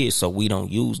fuck it is. So we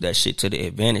don't use that shit to the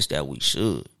advantage that we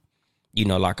should.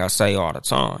 Like I say all the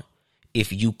time.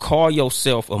 If you call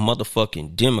yourself a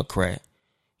motherfucking Democrat,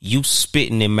 you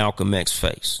spitting in Malcolm X's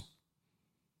face.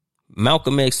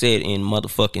 Malcolm X said in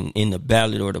the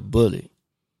Ballad or the Bullet,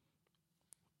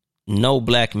 no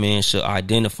black man should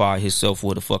identify himself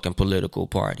with a fucking political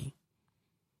party.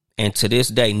 And to this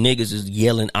day, niggas is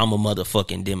yelling, I'm a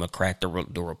motherfucking Democrat. The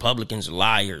Republicans are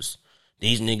liars.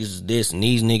 These niggas is this and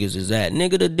these niggas is that.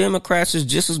 Nigga, the Democrats is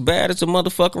just as bad as the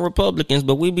motherfucking Republicans,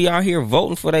 but we be out here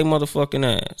voting for they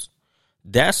motherfucking ass.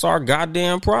 That's our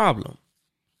goddamn problem.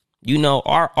 You know,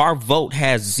 our vote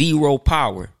has zero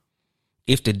power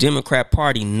if the Democrat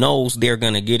Party knows they're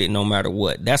going to get it no matter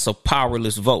what. That's a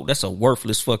powerless vote. That's a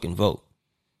worthless fucking vote.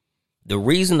 The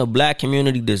reason the black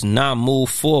community does not move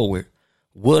forward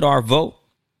with our vote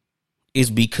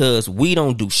is because we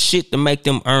don't do shit to make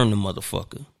them earn the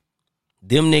motherfucker.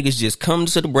 Them niggas just come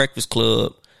to the Breakfast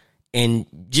Club and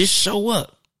just show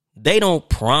up. They don't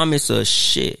promise us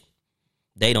shit.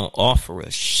 They don't offer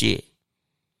us shit.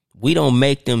 We don't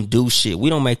make them do shit. We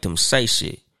don't make them say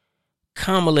shit.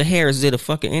 Kamala Harris did a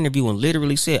fucking interview and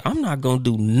literally said, I'm not going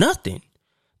to do nothing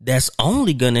that's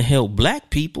only going to help black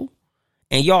people.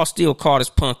 And y'all still call this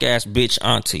punk ass bitch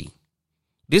auntie.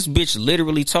 This bitch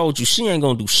literally told you she ain't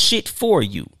going to do shit for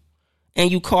you. And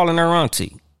you calling her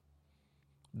auntie.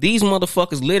 These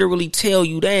motherfuckers literally tell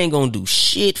you they ain't going to do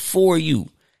shit for you.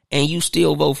 And you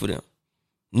still vote for them.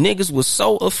 Niggas was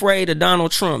so afraid of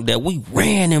Donald Trump that we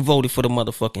ran and voted for the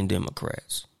motherfucking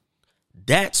Democrats.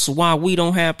 That's why we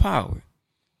don't have power.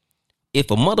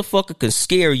 If a motherfucker can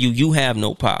scare you, you have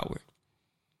no power.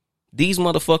 These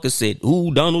motherfuckers said,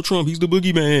 ooh, Donald Trump, he's the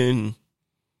boogeyman.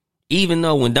 Even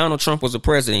though when Donald Trump was the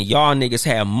president, y'all niggas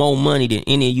had more money than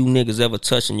any of you niggas ever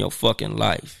touched in your fucking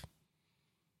life.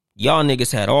 Y'all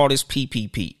niggas had all this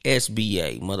PPP,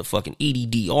 SBA, motherfucking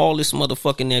EDD, all this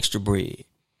motherfucking extra bread.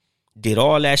 Did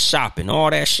all that shopping, all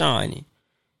that shining.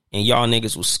 And y'all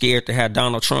niggas was scared to have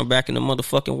Donald Trump back in the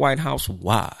motherfucking White House.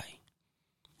 Why?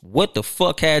 What the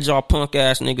fuck had y'all punk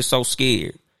ass niggas so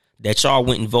scared that y'all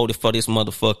went and voted for this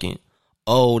motherfucking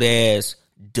old ass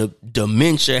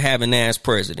dementia having ass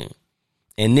president?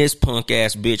 And this punk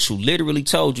ass bitch who literally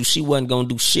told you she wasn't gonna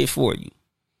do shit for you.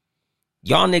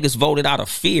 Y'all niggas voted out of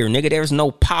fear, nigga. There's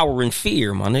no power in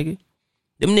fear, my nigga.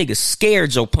 Them niggas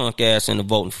scared your punk ass into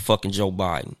voting for fucking Joe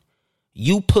Biden.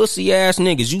 You pussy ass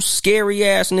niggas, you scary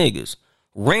ass niggas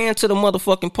ran to the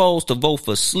motherfucking polls to vote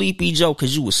for Sleepy Joe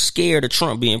because you was scared of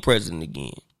Trump being president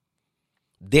again.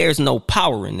 There's no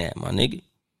power in that, my nigga.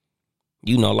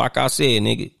 You know, like I said,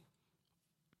 nigga,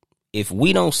 if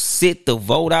we don't sit the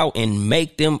vote out and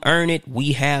make them earn it,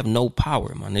 we have no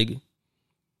power, my nigga.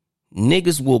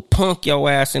 Niggas will punk your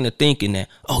ass into thinking that,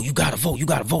 oh, you gotta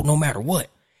vote no matter what.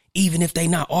 Even if they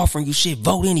not offering you shit,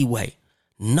 vote anyway.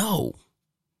 No.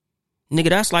 Nigga,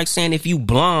 that's like saying if you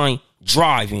blind,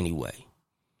 drive anyway.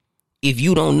 If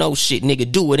you don't know shit,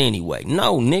 nigga, do it anyway.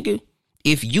 No, nigga.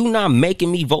 If you not making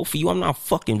me vote for you, I'm not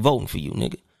fucking voting for you,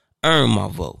 nigga. Earn my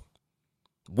vote.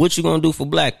 What you gonna do for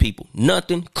black people?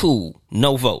 Nothing. Cool.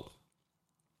 No vote.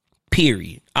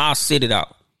 Period. I'll sit it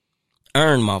out.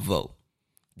 Earn my vote.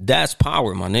 That's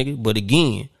power, my nigga. But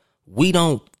again, we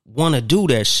don't want to do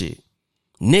that shit.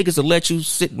 Niggas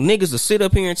will sit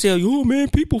up here and tell you, oh man,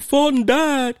 people fought and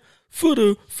died for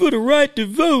the right to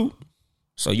vote.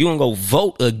 So you gonna go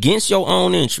vote against your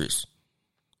own interests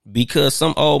because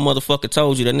some old motherfucker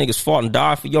told you that niggas fought and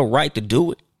died for your right to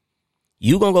do it?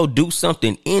 You gonna go do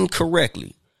something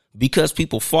incorrectly because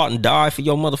people fought and died for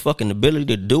your motherfucking ability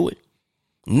to do it?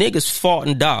 Niggas fought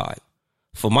and died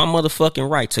for my motherfucking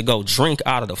right to go drink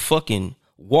out of the fucking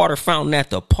water fountain at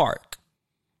the park.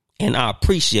 And I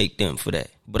appreciate them for that.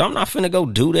 But I'm not finna go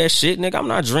do that shit, nigga. I'm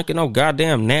not drinking no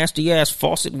goddamn nasty ass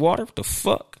faucet water. What the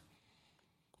fuck?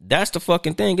 That's the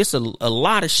fucking thing. It's a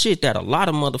lot of shit that a lot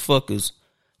of motherfuckers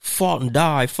fought and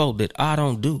died for that I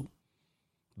don't do.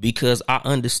 Because I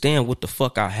understand what the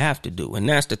fuck I have to do. And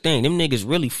that's the thing. Them niggas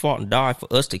really fought and died for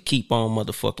us to keep on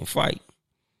motherfucking fighting.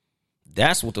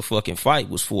 That's what the fucking fight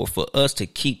was for us to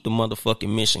keep the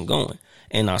motherfucking mission going.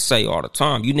 And I say all the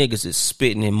time, you niggas is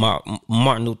spitting in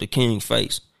Martin Luther King's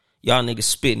face. Y'all niggas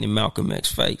spitting in Malcolm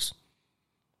X's face.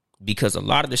 Because a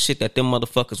lot of the shit that them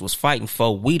motherfuckers was fighting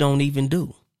for, we don't even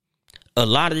do. A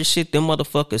lot of the shit them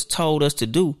motherfuckers told us to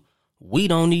do, we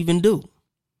don't even do.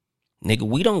 Nigga,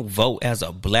 we don't vote as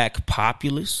a black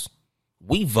populace.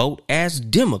 We vote as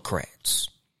Democrats.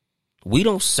 We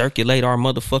don't circulate our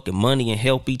motherfucking money and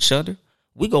help each other.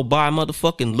 We go buy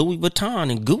motherfucking Louis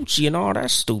Vuitton and Gucci and all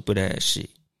that stupid ass shit.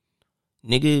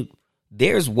 Nigga,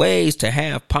 there's ways to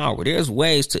have power. There's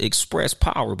ways to express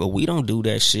power, but we don't do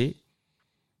that shit.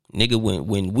 Nigga,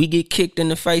 when we get kicked in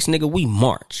the face, nigga, we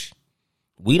march.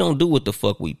 We don't do what the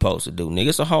fuck we supposed to do, nigga.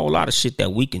 It's a whole lot of shit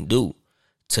that we can do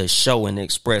to show and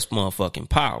express motherfucking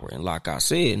power. And like I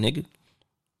said, nigga,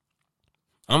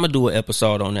 I'm gonna do an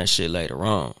episode on that shit later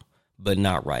on. But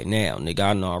not right now, nigga.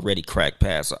 I know I already cracked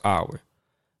past an hour.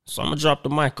 So I'm gonna drop the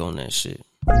mic on that shit.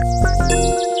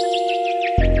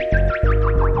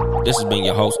 This has been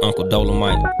your host, Uncle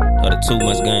Dolomite, of the Too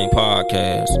Much Game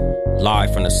Podcast,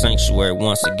 live from the sanctuary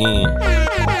once again.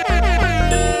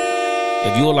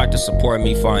 If you would like to support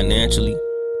me financially,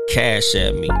 cash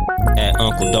at me at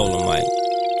Uncle Dolomite,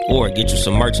 or get you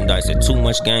some merchandise at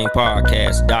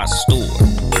TooMuchGamePodcast.store.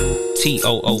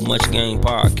 TOO Much Game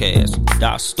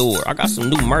Podcast.store. I got some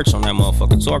new merch on that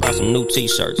motherfucker too. I got some new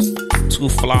t-shirts. Too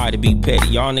fly to be petty.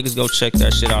 Y'all niggas go check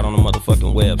that shit out on the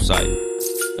motherfucking website.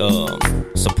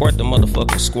 Support the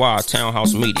motherfucking squad.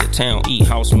 Townhouse Media. Town E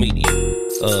House Media.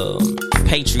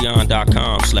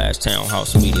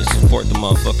 Patreon.com/Townhouse Media. Support the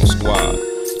motherfucking squad.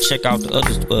 Check out the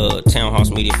other Townhouse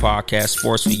Media podcast,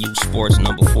 Sports for You, Sports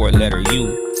 #4 letter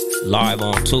U. Live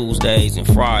on Tuesdays and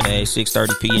Fridays,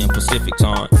 6:30 p.m. Pacific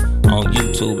time on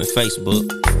YouTube and Facebook.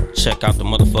 Check out the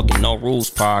motherfucking No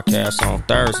Rules podcast on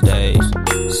Thursdays,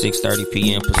 6:30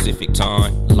 p.m. Pacific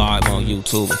time, live on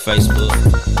YouTube and Facebook.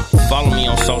 Follow me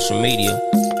on social media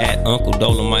at Uncle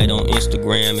Dolomite on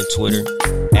Instagram and Twitter,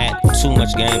 at Too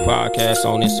Much Game Podcast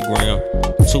on Instagram,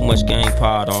 Too Much Game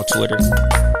Pod on Twitter.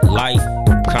 Like,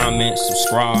 comment,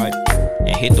 subscribe,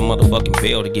 and hit the motherfucking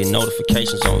bell to get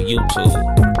notifications on YouTube.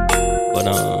 But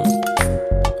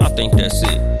I think that's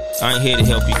it. I ain't here to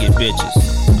help you get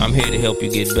bitches. I'm here to help you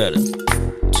get better.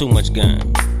 Too much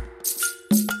game.